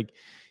where it's like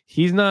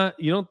he's not.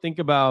 You don't think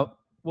about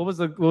what was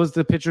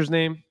the pitcher's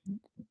name?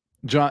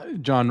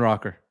 John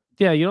Rocker.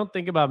 Yeah, you don't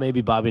think about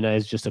maybe Bobby Knight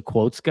is just a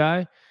quotes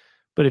guy,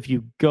 but if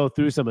you go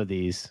through some of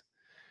these,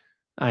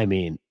 I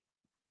mean,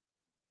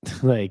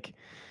 like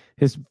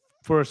his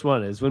first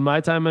one is, when my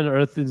time on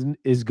Earth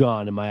is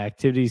gone and my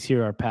activities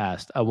here are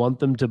past, I want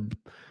them to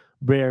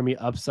bear me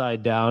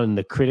upside down, and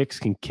the critics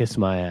can kiss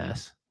my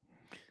ass.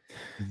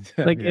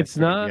 Like it's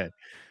not.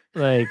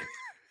 Like,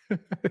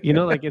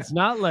 like it's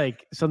not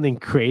like something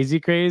crazy.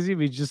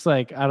 We just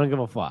like, I don't give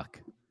a fuck.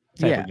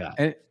 Yeah,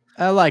 and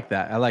I like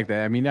that.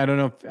 I mean, I don't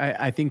know.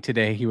 I think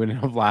today he wouldn't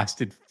have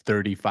lasted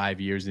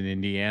 35 years in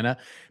Indiana.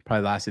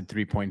 Probably lasted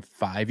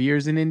 3.5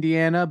 years in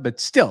Indiana, but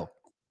still,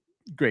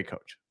 great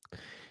coach.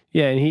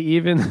 Yeah, and he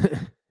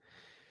even,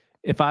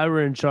 if I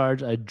were in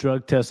charge, I'd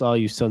drug test all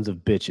you sons of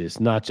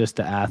bitches, not just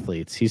the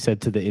athletes. He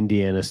said to the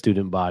Indiana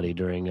student body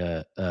during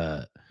a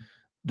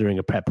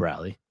pep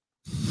rally.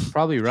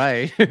 Probably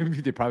right.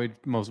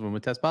 Most of them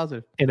would test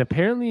positive. And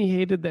apparently he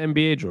hated the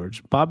NBA,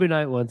 George. Bobby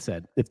Knight once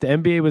said, if the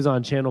NBA was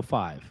on Channel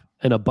 5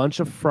 and a bunch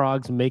of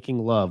frogs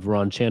making love were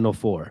on Channel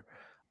 4,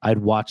 I'd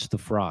watch the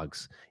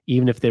frogs,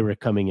 even if they were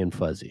coming in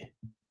fuzzy.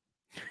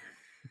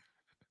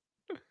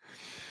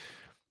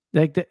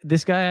 Like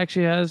this guy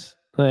actually has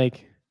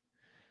like,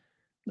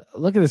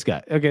 look at this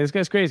guy. Okay, this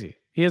guy's crazy.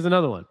 He has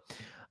another one.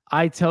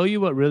 I tell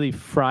you what really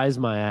fries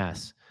my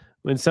ass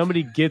when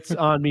somebody gets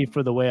on me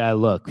for the way I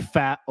look,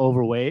 fat,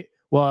 overweight.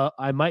 Well,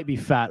 I might be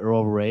fat or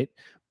overweight,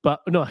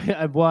 but no,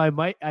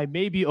 well, I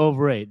may be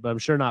overweight, but I'm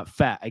sure not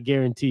fat. I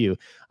guarantee you,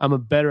 I'm a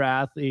better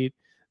athlete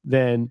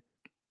than.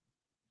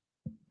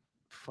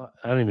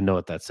 I don't even know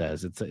what that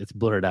says. It's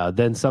blurred out.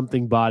 Then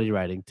something body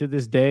writing. To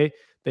this day,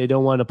 they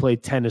don't want to play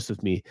tennis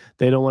with me.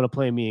 They don't want to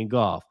play me in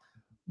golf.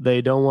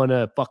 They don't want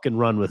to fucking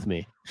run with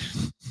me.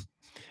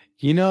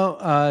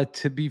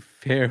 To be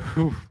fair,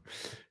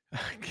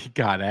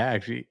 God,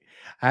 I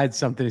had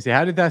something to say.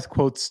 How did that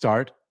quote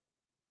start?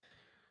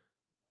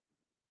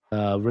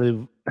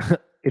 Really,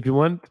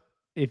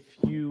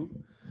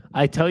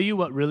 I tell you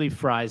what really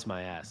fries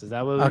my ass. Is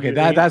that what? Okay,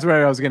 that's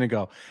where I was gonna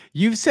go.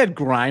 You've said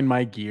grind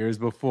my gears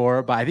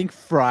before, but I think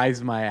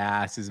fries my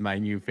ass is my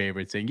new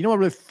favorite saying. You know what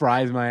really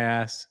fries my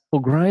ass? Well,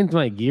 grinds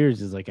my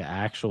gears is like an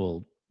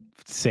actual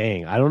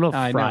saying. I don't know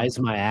if fries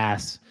my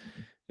ass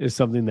is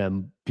something that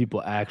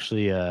people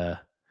actually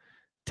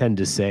tend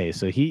to say.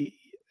 So he,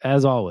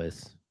 as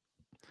always,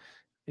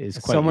 is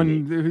quite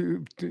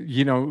someone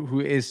who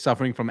is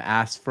suffering from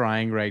ass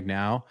frying right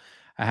now.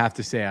 I have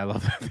to say, I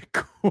love that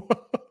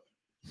quote.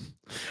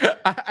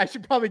 I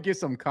should probably give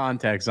some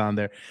context on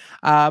there.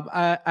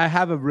 I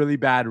have a really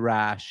bad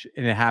rash,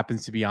 and it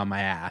happens to be on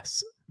my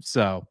ass.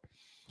 So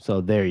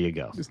there you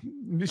go.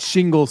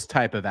 Shingles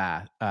type of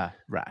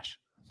rash.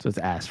 So it's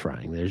ass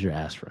frying. There's your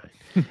ass frying.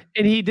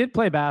 And he did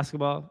play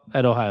basketball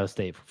at Ohio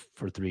State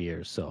for 3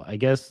 years. So I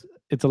guess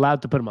it's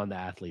allowed to put him on the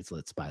athletes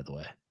list, by the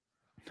way.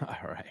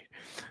 All right.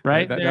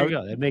 Right? There you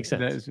go. That makes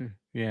sense.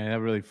 He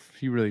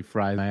really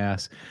fried my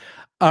ass.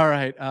 All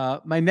right.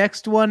 My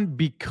next one,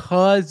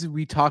 because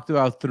we talked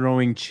about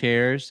throwing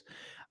chairs,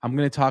 I'm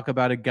going to talk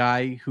about a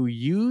guy who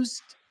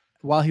used,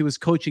 while he was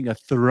coaching, a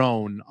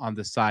throne on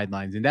the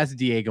sidelines, and that's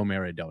Diego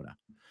Maradona,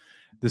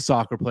 the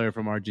soccer player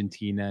from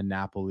Argentina,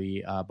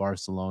 Napoli,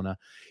 Barcelona.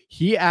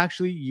 He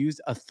actually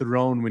used a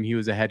throne when he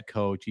was a head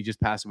coach. He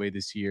just passed away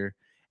this year,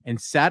 and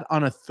sat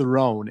on a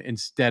throne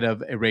instead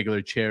of a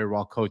regular chair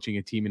while coaching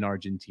a team in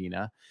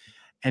Argentina.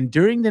 And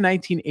during the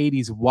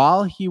 1980s,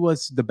 while he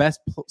was the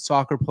best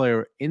soccer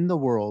player in the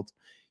world,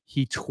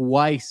 he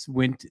twice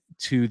went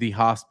to the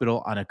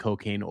hospital on a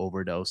cocaine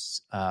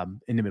overdose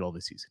in the middle of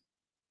the season.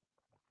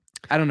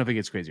 I don't know if it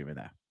gets crazier than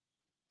that.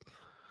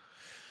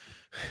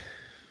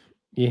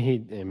 Yeah,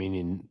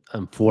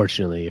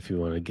 unfortunately, if you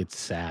want to get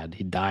sad,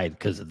 he died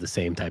because of the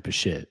same type of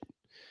shit.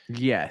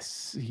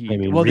 Yes.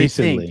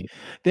 Recently,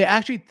 they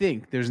actually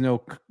think there's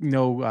no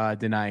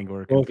denying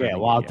or confirming. Okay,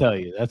 well, I'll tell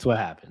you. That's what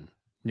happened.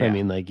 Yeah.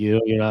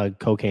 You're not a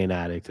cocaine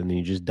addict, and then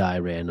you just die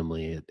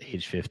randomly at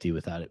age 50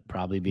 without it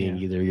probably being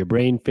either your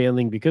brain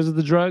failing because of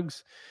the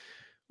drugs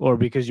or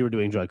because you were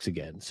doing drugs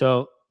again.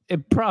 So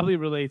it probably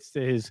relates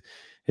to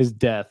his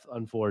death,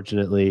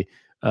 unfortunately.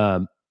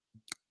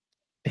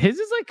 His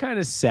is like kind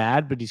of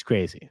sad, but he's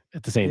crazy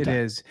at the same time. It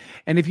is.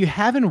 And if you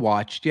haven't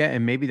watched yet,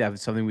 and maybe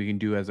that's something we can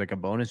do as like a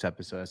bonus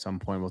episode at some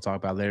point, we'll talk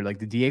about later, like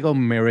the Diego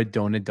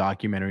Maradona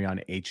documentary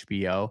on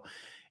HBO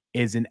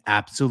is an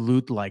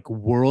absolute like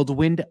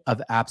whirlwind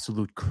of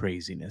absolute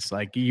craziness.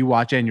 Like you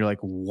watch it and you're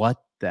like, what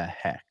the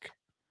heck?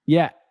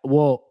 Yeah.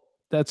 Well,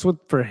 that's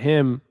what for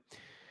him,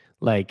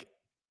 like,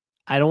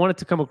 I don't want it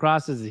to come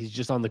across as he's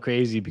just on the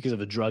crazy because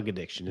of a drug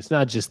addiction. It's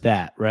not just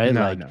that, right?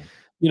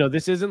 No.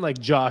 This isn't like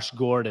Josh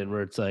Gordon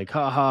where it's like,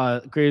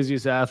 haha,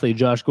 craziest athlete.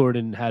 Josh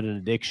Gordon had an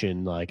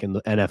addiction like in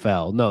the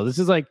NFL. No, this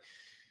is like,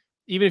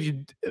 even if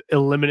you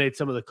eliminate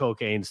some of the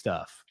cocaine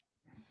stuff,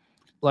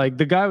 like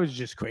the guy was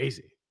just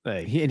crazy.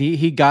 Like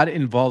he got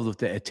involved with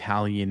the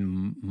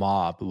Italian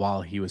mob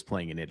while he was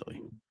playing in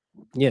Italy.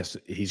 Yes,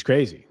 he's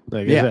crazy.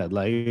 Like I said,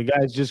 like the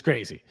guy's just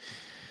crazy.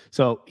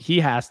 So he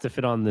has to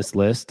fit on this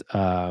list.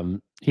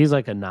 He's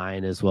like a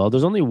 9 as well.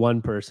 There's only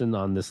one person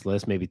on this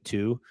list, maybe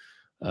 2,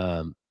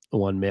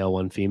 one male,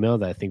 one female,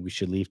 that I think we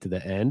should leave to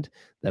the end.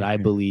 That I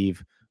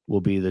believe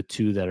will be the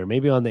 2 that are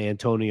maybe on the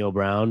Antonio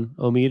Brown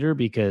meter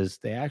because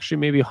they actually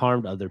maybe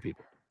harmed other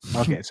people.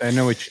 Okay, so I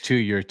know which 2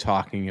 you're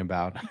talking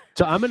about.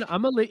 So I'm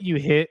gonna let you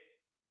hit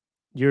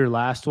your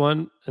last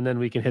one, and then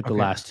we can hit the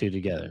last 2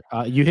 together.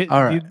 You hit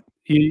all right.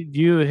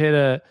 You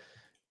hit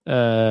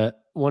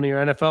one of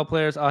your NFL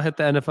players. I'll hit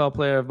the NFL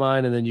player of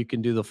mine, and then you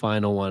can do the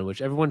final one,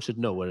 which everyone should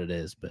know what it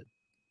is, but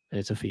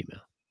it's a female.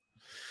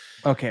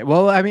 Okay,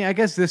 well, I mean, I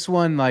guess this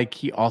one, like,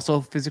 he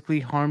also physically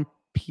harmed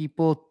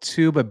people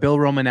too, but Bill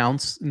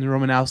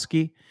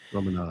Romanowski.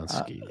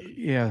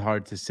 Yeah,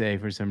 hard to say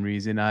for some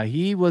reason.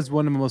 He was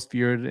one of the most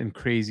feared and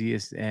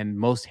craziest and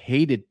most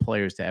hated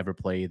players to ever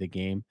play the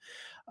game.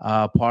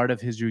 Part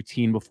of his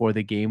routine before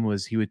the game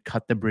was he would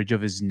cut the bridge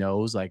of his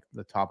nose, like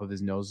the top of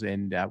his nose,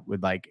 and that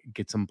would like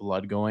get some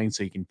blood going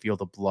so you can feel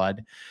the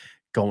blood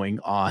going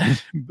on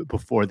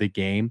before the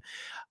game.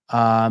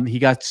 He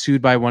got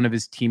sued by one of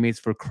his teammates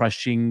for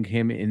crushing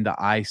him in the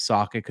eye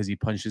socket because he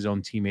punched his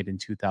own teammate in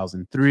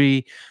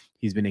 2003.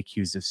 He's been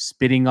accused of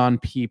spitting on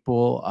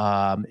people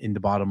in the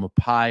bottom of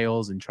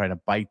piles and trying to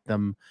bite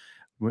them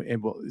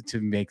to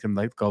make them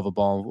let go of a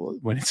ball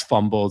when it's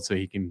fumbled so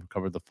he can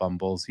recover the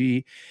fumbles.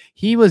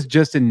 He was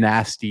just a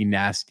nasty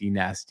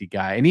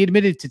guy. And he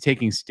admitted to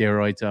taking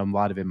steroids. A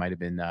lot of it might have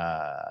been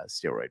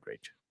steroid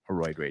rage or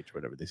roid rage,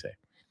 whatever they say.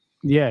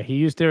 Yeah, he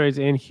used steroids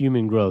and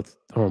human growth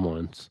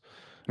hormones.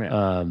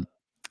 Yeah.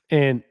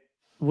 And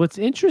what's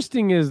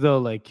interesting is though,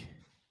 like,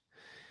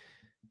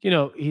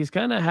 he's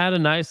kind of had a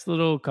nice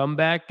little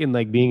comeback and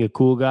like being a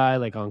cool guy,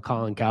 like on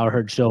Colin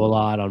Cowherd's show a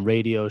lot, on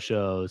radio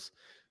shows,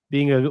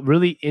 being a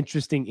really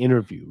interesting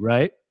interview,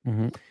 right?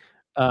 Mm-hmm.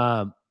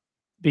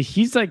 But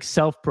he's like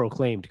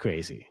self-proclaimed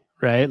crazy,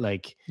 right?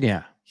 Like,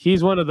 yeah,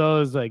 he's one of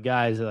those like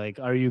guys that, like,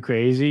 are you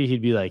crazy?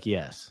 He'd be like,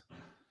 yes.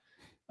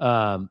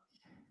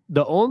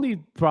 The only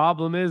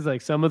problem is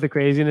like some of the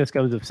craziness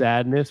comes of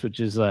sadness, which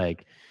is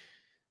like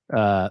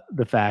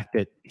the fact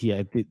that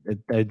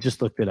I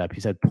just looked it up.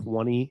 He's had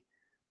 20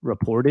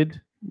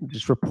 reported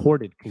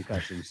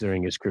concussions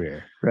during his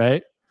career,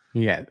 right?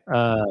 Yeah.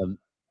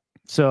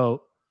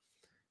 So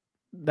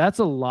that's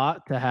a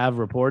lot to have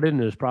reported,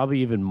 and there's probably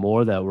even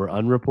more that were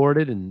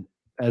unreported. And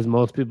as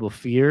most people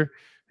fear,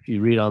 if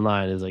you read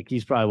online, is like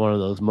he's probably one of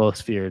those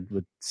most feared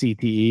with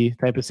CTE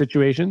type of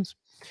situations.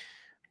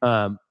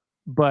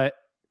 But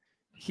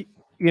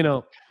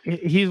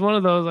he's one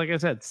of those, like I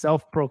said,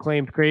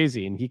 self-proclaimed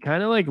crazy, and he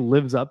kind of like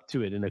lives up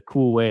to it in a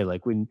cool way.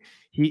 Like when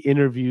he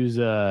interviews,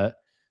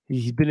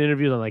 he's been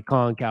interviewed on like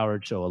Colin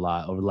Cowherd's show a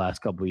lot over the last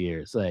couple of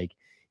years. Like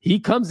he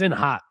comes in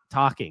hot,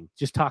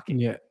 just talking.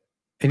 Yeah,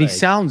 and he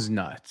sounds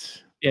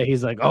nuts. Yeah,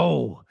 he's like,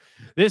 oh,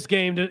 this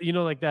game,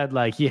 like that.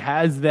 Like he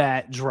has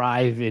that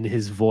drive in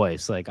his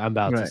voice. Like I'm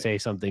about to say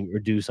something or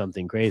do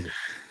something crazy.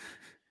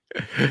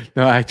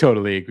 No, I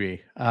totally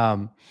agree.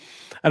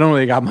 I don't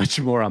really got much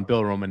more on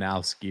Bill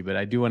Romanowski, but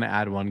I do want to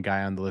add one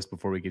guy on the list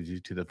before we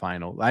get to the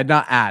final. I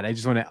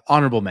just want to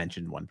honorable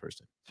mention one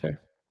person. Sure.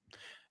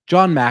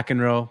 John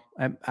McEnroe.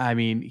 I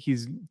mean,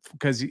 he's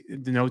because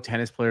no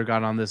tennis player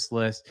got on this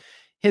list.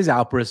 His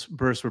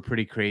outbursts were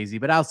pretty crazy,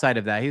 but outside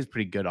of that, he's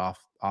pretty good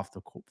off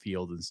the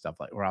field and stuff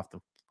or off the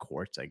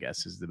courts, I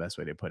guess is the best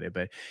way to put it.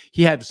 But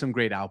he had some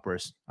great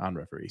outbursts on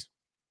referees.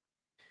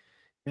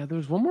 Yeah,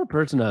 there's one more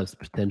person I was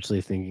potentially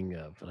thinking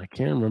of, and I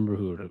can't remember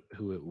who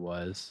it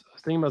was. I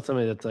was thinking about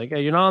somebody that's like,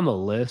 hey, you're not on the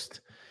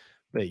list,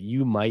 but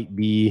you might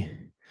be.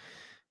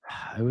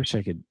 I wish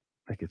I could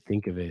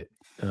think of it.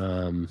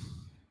 I'm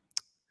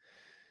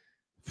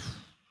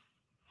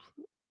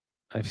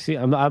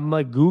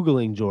like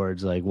Googling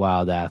George, like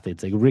wild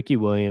athletes, like Ricky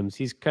Williams.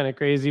 He's kind of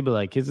crazy, but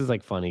like his is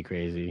like funny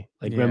crazy.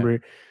 Like remember,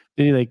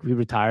 then he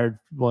retired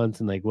once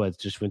and like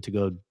just went to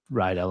go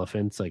ride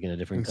elephants like in a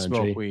different country.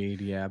 Smoke weed,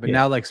 yeah. But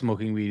now like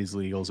smoking weed is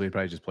legal, so he'd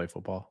probably just play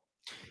football.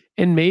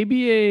 And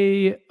maybe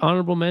a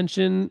honorable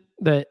mention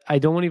that I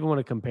don't even want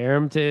to compare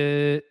him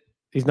to.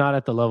 He's not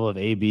at the level of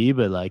AB,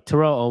 but like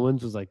Terrell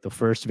Owens was like the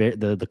first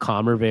the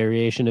calmer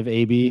variation of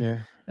AB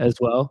as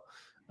well.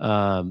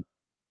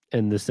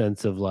 In the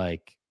sense of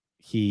like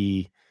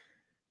he,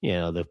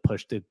 the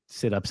push to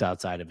sit-ups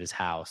outside of his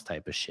house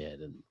type of shit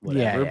and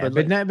whatever.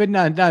 Yeah, but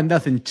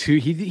nothing too.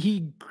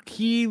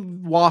 He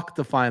walked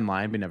the fine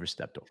line, but never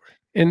stepped over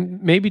it.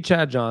 And maybe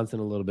Chad Johnson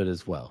a little bit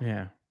as well.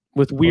 Yeah,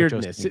 with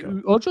weirdness.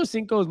 Ocho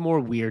Cinco is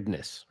more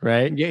weirdness,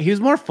 right? Yeah, he was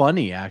more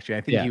funny actually.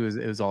 I think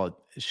it was all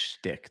a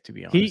shtick, to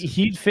be honest.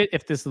 He'd fit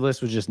if this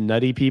list was just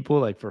nutty people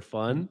like for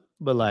fun,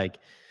 but like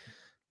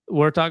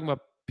we're talking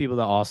about people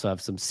that also have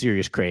some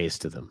serious craze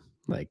to them.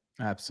 Like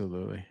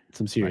absolutely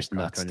some serious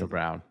nuts. Antonio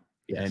Brown.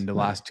 Yes. And the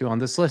last two on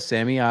this list,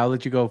 Sammy, I'll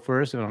let you go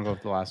first, and I'll go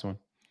with the last one.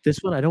 This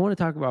one I don't want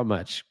to talk about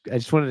much. I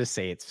just wanted to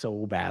say it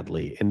so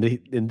badly, and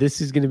this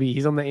is going to be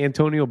he's on the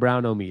Antonio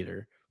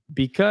Brown-o-meter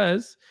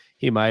because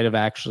he might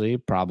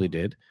have probably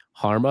did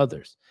harm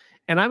others,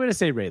 and I'm going to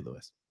say Ray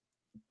Lewis.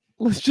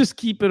 Let's just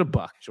keep it a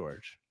buck,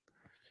 George.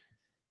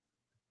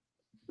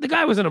 The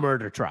guy was in a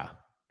murder trial.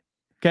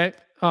 Okay.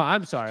 Oh,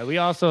 I'm sorry. We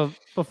also,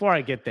 before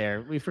I get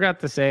there, we forgot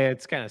to say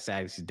it's kind of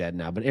sad he's dead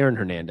now, but Aaron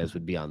Hernandez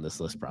would be on this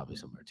list probably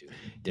somewhere too.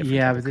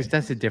 But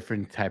that's a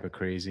different type of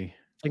crazy.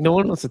 Like no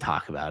one wants to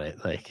talk about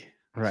it. Like,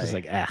 right. It's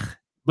just like,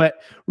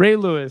 But Ray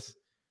Lewis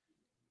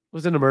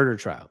was in a murder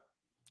trial.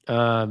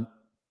 And,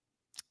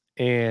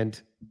 him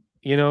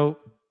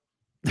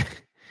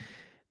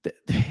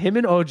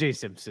and OJ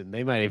Simpson,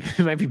 it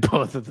might be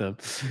both of them.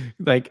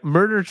 Like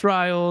murder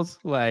trials,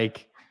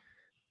 like,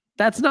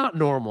 that's not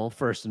normal,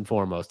 first and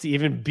foremost, to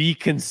even be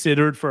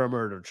considered for a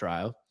murder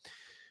trial.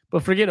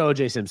 But forget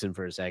O.J. Simpson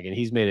for a second.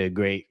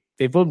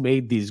 They've both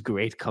made these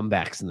great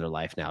comebacks in their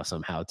life now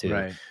somehow too.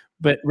 Right.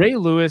 But Ray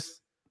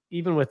Lewis,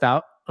 even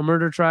without a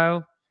murder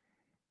trial,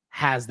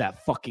 has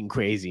that fucking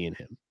crazy in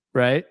him,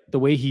 right? The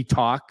way he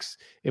talks.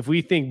 If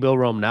we think Bill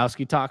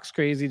Romanowski talks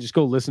crazy, just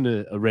go listen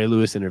to a Ray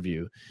Lewis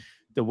interview.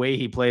 The way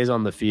he plays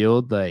on the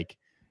field, like,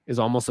 is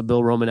almost a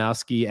Bill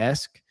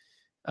Romanowski-esque.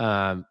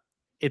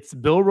 It's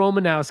Bill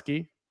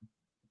Romanowski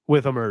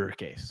with a murder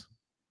case.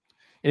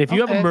 And if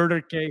you have a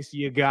murder case,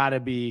 you gotta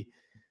be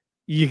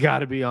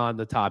on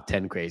the top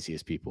 10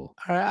 craziest people.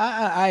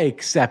 I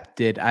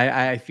accept it.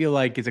 I feel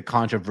like it's a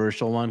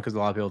controversial one because a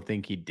lot of people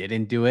think he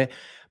didn't do it,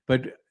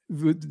 but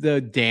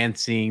the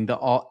dancing,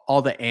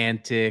 all the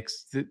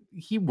antics,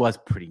 he was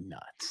pretty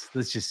nuts.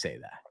 Let's just say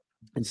that.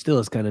 And still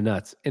is kind of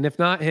nuts. And if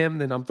not him,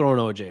 then I'm throwing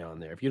OJ on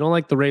there. If you don't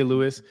like the Ray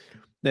Lewis,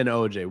 then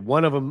OJ.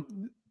 One of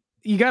them,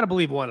 you got to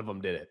believe one of them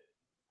did it.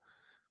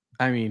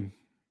 I mean,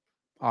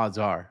 odds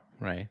are,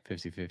 right?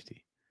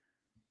 50-50.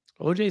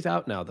 OJ's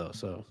out now, though,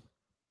 so.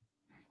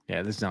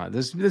 Yeah,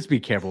 let's be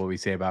careful what we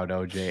say about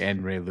OJ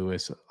and Ray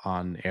Lewis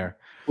on air.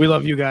 We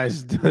love you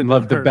guys.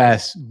 Love the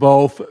best.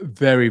 Both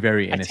very,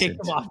 very innocent. I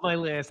take them off my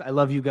list. I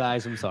love you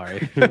guys. I'm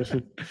sorry.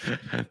 The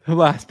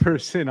last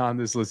person on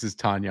this list is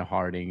Tonya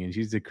Harding, and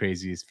she's the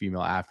craziest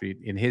female athlete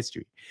in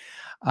history.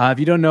 If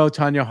you don't know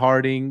Tonya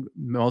Harding,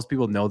 most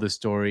people know the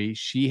story.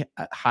 She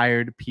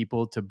hired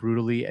people to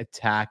brutally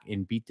attack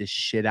and beat the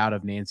shit out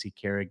of Nancy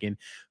Kerrigan,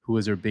 who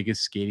was her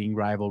biggest skating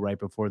rival right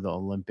before the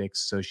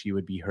Olympics, so she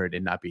would be hurt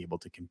and not be able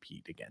to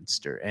compete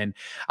against her. And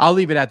I'll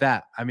leave it at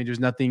that. I mean, there's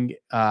nothing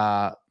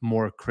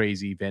more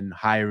crazy than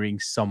hiring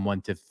someone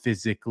to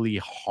physically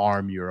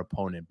harm your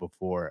opponent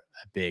before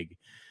a big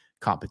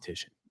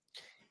competition.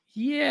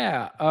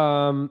 Yeah.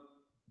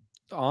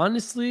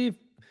 Honestly,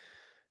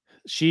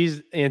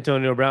 she's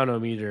Antonio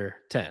Brown meter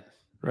 10,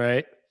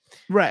 right?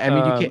 Right. I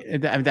mean, you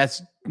can't. I mean,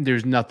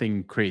 there's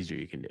nothing crazier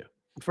you can do.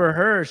 For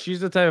her, she's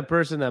the type of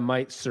person that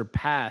might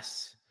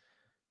surpass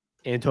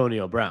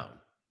Antonio Brown,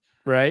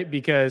 right?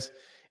 Because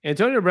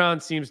Antonio Brown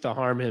seems to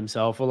harm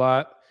himself a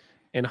lot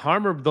and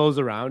harm those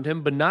around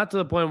him, but not to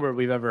the point where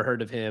we've ever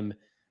heard of him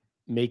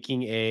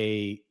making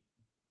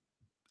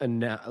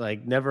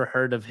never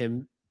heard of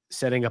him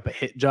setting up a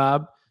hit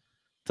job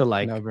to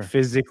Never.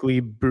 physically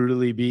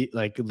brutally beat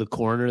the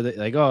corner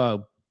that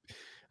oh,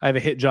 I have a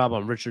hit job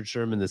on Richard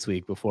Sherman this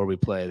week before we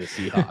play the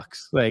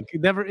Seahawks.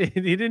 Never,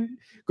 he didn't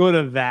go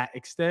to that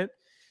extent.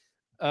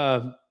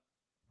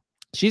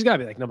 She's got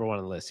to be number one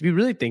on the list. If you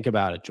really think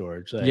about it,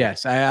 George.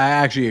 Yes, I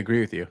actually agree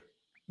with you.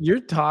 You're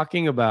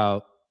talking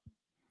about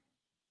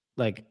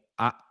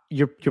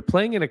you're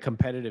playing in a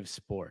competitive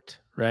sport,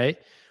 right?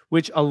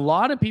 Which a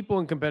lot of people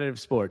in competitive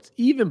sports,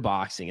 even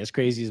boxing, as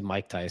crazy as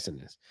Mike Tyson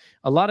is,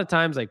 a lot of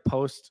times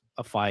post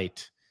a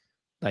fight,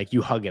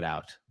 you hug it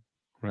out.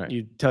 Right.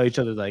 You tell each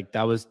other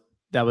that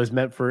was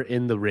meant for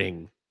in the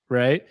ring,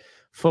 right?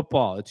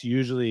 Football, it's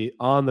usually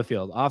on the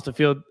field, off the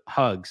field,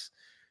 hugs.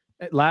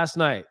 Last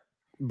night,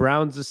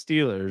 Browns the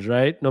Steelers,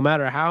 right? No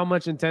matter how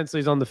much intensity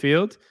is on the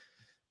field,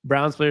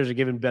 Browns players are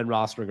giving Ben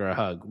Roethlisberger a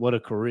hug. What a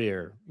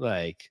career.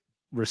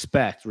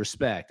 Respect.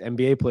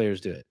 NBA players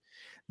do it.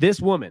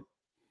 This woman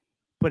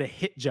put a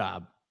hit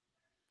job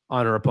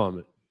on her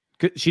opponent.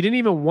 She didn't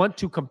even want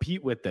to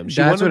compete with them.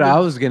 That's what I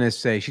was going to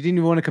say. She didn't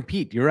even want to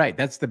compete. You're right.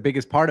 That's the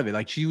biggest part of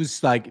it. She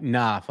was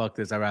nah, fuck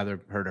this. I'd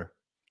rather hurt her.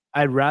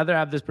 I'd rather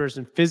have this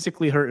person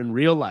physically hurt in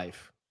real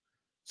life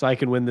so I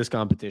can win this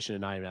competition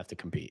and not even have to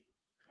compete.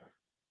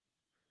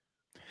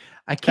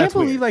 I can't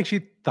believe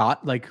she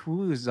thought who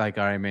was all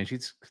right, man,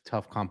 she's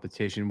tough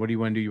competition. What do you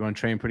want to do? You want to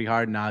train pretty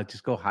hard? Nah,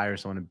 just go hire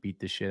someone and beat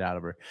the shit out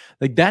of her.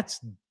 That's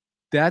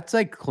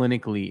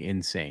clinically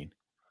insane.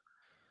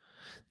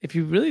 If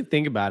you really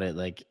think about it,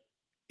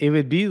 it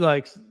would be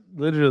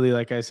literally,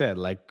 like I said,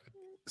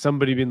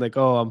 somebody being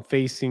oh, I'm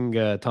facing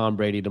Tom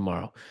Brady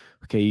tomorrow.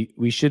 Okay,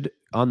 we should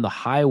on the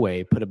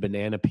highway put a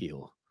banana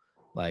peel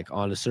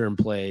on a certain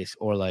place,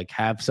 or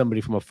have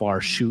somebody from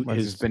afar shoot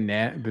his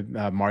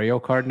banana Mario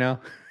Kart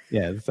now.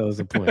 Yeah, that was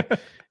the point.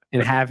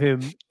 And have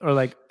him,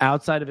 or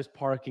outside of his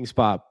parking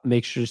spot,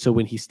 make sure so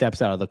when he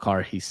steps out of the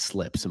car, he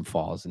slips and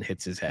falls and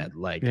hits his head.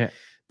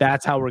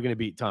 That's how we're gonna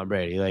beat Tom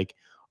Brady.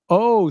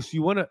 Oh, so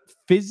you want to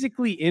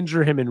physically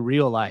injure him in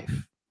real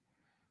life?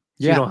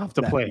 So you don't have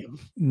to play him.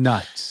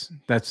 Nuts.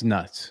 That's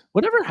nuts.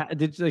 Whatever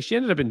she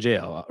ended up in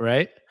jail,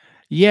 right?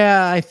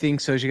 Yeah, I think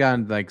so. She got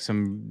in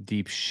some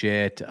deep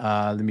shit.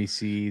 Let me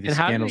see. And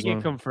how did it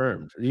get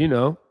confirmed? You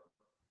know?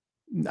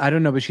 I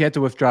don't know, but she had to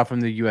withdraw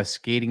from the U.S.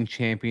 Skating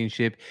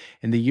Championship.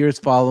 In the years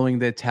following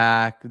the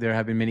attack, there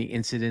have been many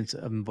incidents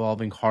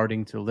involving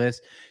Harding to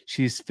list.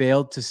 She's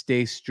failed to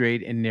stay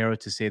straight and narrow,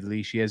 to say the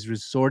least. She has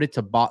resorted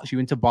to she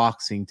went to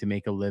boxing to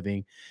make a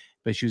living,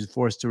 but she was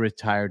forced to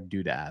retire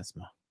due to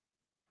asthma.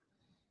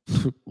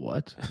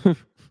 What?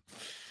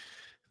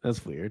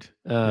 That's weird.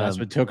 That's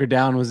what took her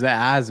down was the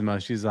asthma.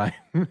 She's like,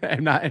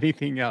 not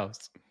anything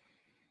else.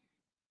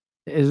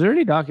 Is there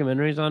any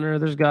documentaries on her?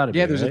 There's got to be.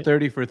 Yeah, there's a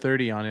 30 for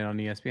 30 on it on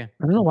ESPN.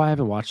 I don't know why I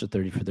haven't watched a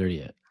 30 for 30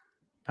 yet.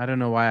 I don't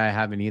know why I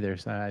haven't either.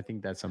 So I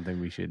think that's something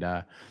we should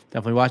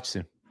definitely watch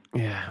soon.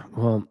 Yeah.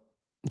 Well,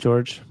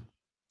 George,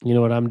 you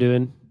know what I'm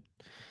doing?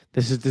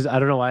 This is I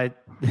don't know why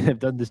I've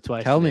done this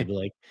twice. Tell me.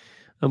 But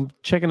I'm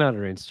checking out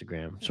her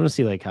Instagram. Just want to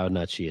see how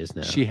nuts she is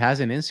now. She has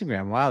an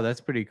Instagram. Wow,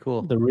 that's pretty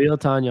cool. The real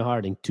Tonya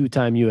Harding,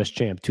 2-time U.S.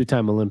 champ,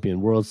 2-time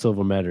Olympian, world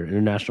silver medal,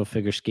 international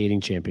figure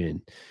skating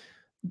champion.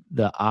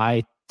 The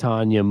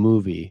Tonya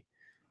movie.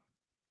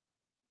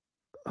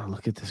 Oh,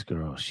 look at this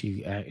girl.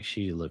 She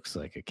looks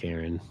like a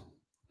Karen.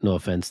 No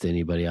offense to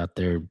anybody out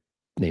there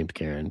named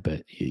Karen,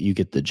 but you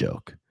get the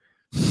joke.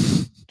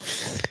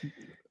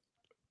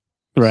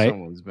 Right?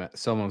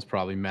 Someone's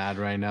probably mad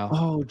right now.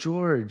 Oh,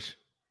 George.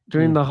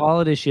 During the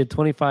holiday, she had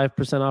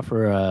 25% off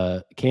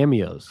her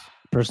cameos,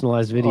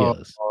 personalized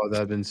videos. Oh,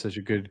 that'd been such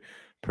a good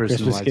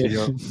personalized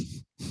video.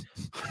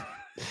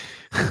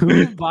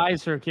 Who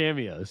buys her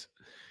cameos?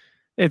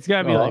 It's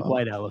got to be like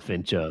white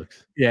elephant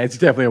jokes. Yeah, it's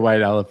definitely a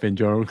white elephant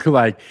joke.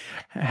 Like,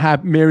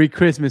 Merry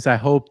Christmas. I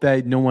hope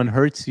that no one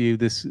hurts you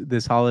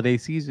this holiday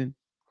season.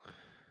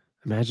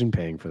 Imagine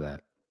paying for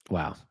that.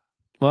 Wow.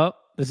 Well,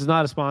 this is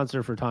not a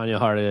sponsor for Tonya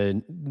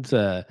Harding's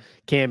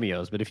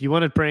cameos, but if you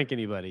want to prank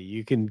anybody,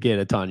 you can get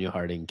a Tonya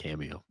Harding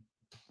cameo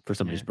for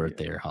somebody's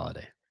birthday or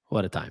holiday.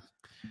 What a time.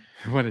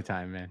 What a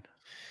time, man.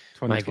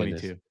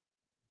 2022.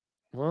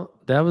 Well,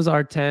 that was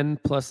our 10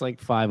 plus like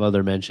 5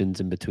 other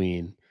mentions in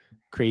between.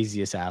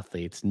 Craziest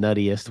athletes,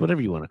 nuttiest,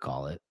 whatever you want to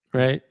call it,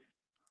 right?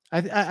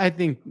 I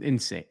think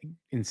insane.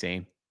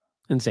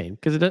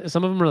 Because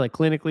some of them are like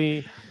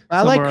clinically.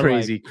 I like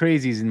crazy. Like,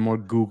 crazy is more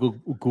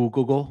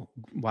Googleable.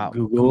 Wow.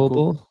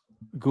 Googleable.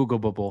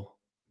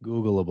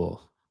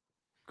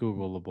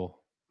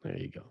 There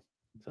you go.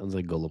 Sounds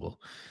like gullible.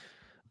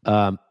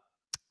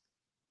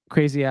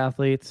 Crazy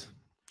athletes.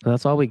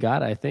 That's all we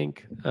got, I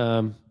think.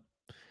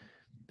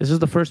 This is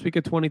the first week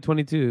of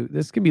 2022.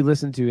 This can be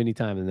listened to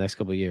anytime in the next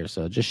couple of years.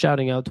 So just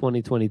shouting out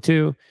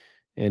 2022.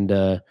 And,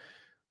 if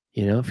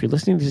you're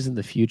listening to this in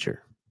the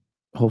future,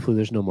 hopefully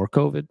there's no more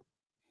COVID.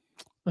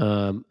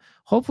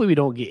 Hopefully we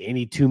don't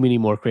get too many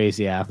more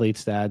crazy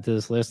athletes to add to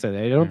this list.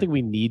 I don't think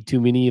we need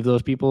too many of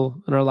those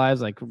people in our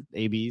lives, like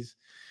ABs.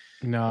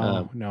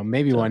 No.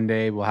 Maybe one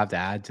day we'll have to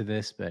add to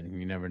this, but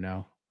you never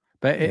know.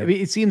 But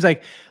it seems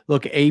like,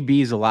 look,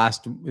 AB is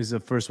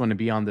the first one to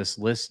be on this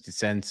list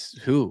since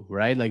who,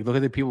 right? Like, look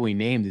at the people we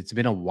named. It's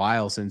been a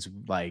while since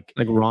like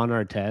Ron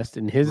Artest,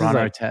 and his Ron is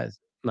like Artest.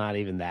 Not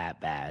even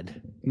that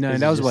bad. No,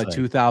 and that was what,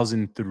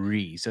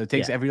 2003. So it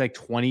takes every like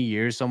 20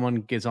 years someone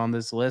gets on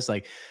this list.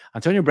 Like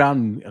Antonio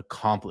Brown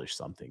accomplished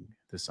something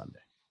this Sunday.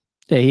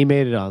 Yeah, he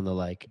made it on the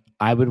like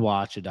I would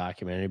watch a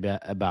documentary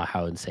about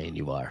how insane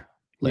you are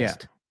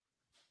list.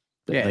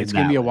 Yeah, like it's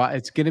gonna be a while.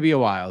 It's gonna be a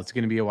while. It's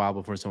gonna be a while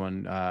before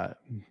someone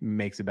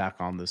makes it back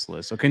on this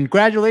list. So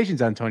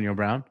congratulations, Antonio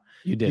Brown.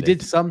 You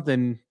did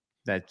something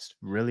that's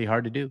really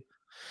hard to do.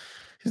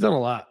 He's done a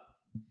lot,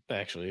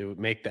 actually. It would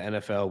make the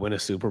NFL win a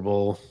Super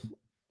Bowl,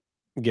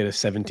 get a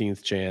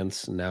 17th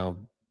chance, and now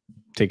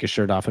take his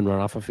shirt off and run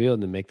off a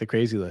field and make the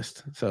crazy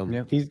list. So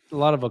he's a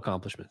lot of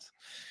accomplishments.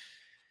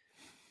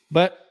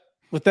 But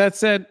with that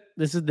said,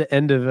 this is the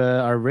end of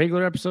our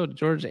regular episode,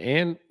 George,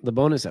 and the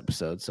bonus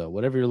episode. So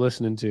whatever you're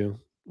listening to,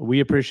 we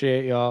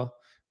appreciate y'all.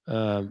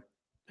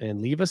 And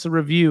leave us a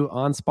review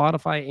on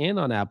Spotify and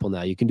on Apple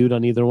now. You can do it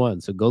on either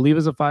one. So go leave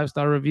us a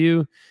 5-star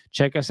review.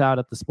 Check us out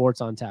at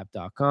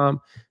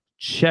thesportsontap.com.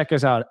 Check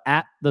us out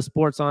at The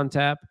Sports on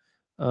Tap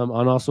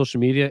on all social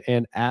media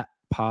and at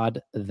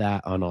Pod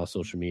That on all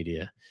social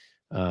media.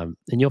 And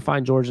you'll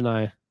find George and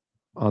I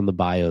on the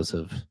bios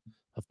of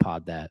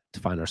Pod That to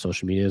find our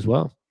social media as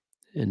well.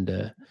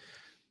 And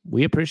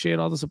we appreciate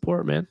all the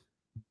support, man.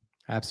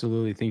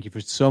 Absolutely. Thank you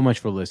so much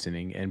for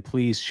listening. And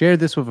please share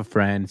this with a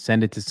friend.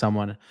 Send it to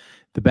someone.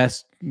 The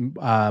best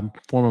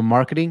form of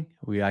marketing,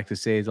 we like to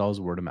say, is always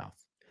word of mouth.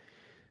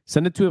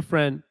 Send it to a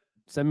friend.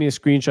 Send me a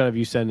screenshot of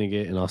you sending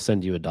it, and I'll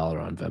send you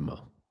 $1 on Venmo.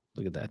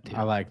 Look at that, dude.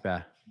 I like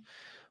that.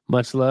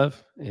 Much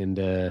love. And,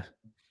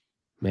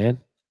 man,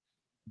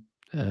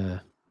 you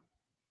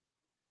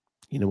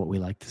know what we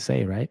like to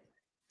say, right?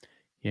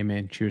 Yeah,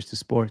 man. Cheers to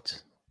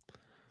sports.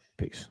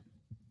 Peace.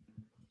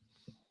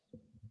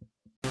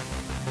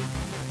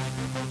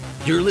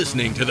 You're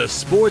listening to the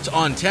Sports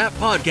on Tap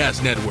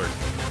Podcast Network.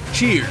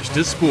 Cheers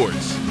to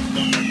sports.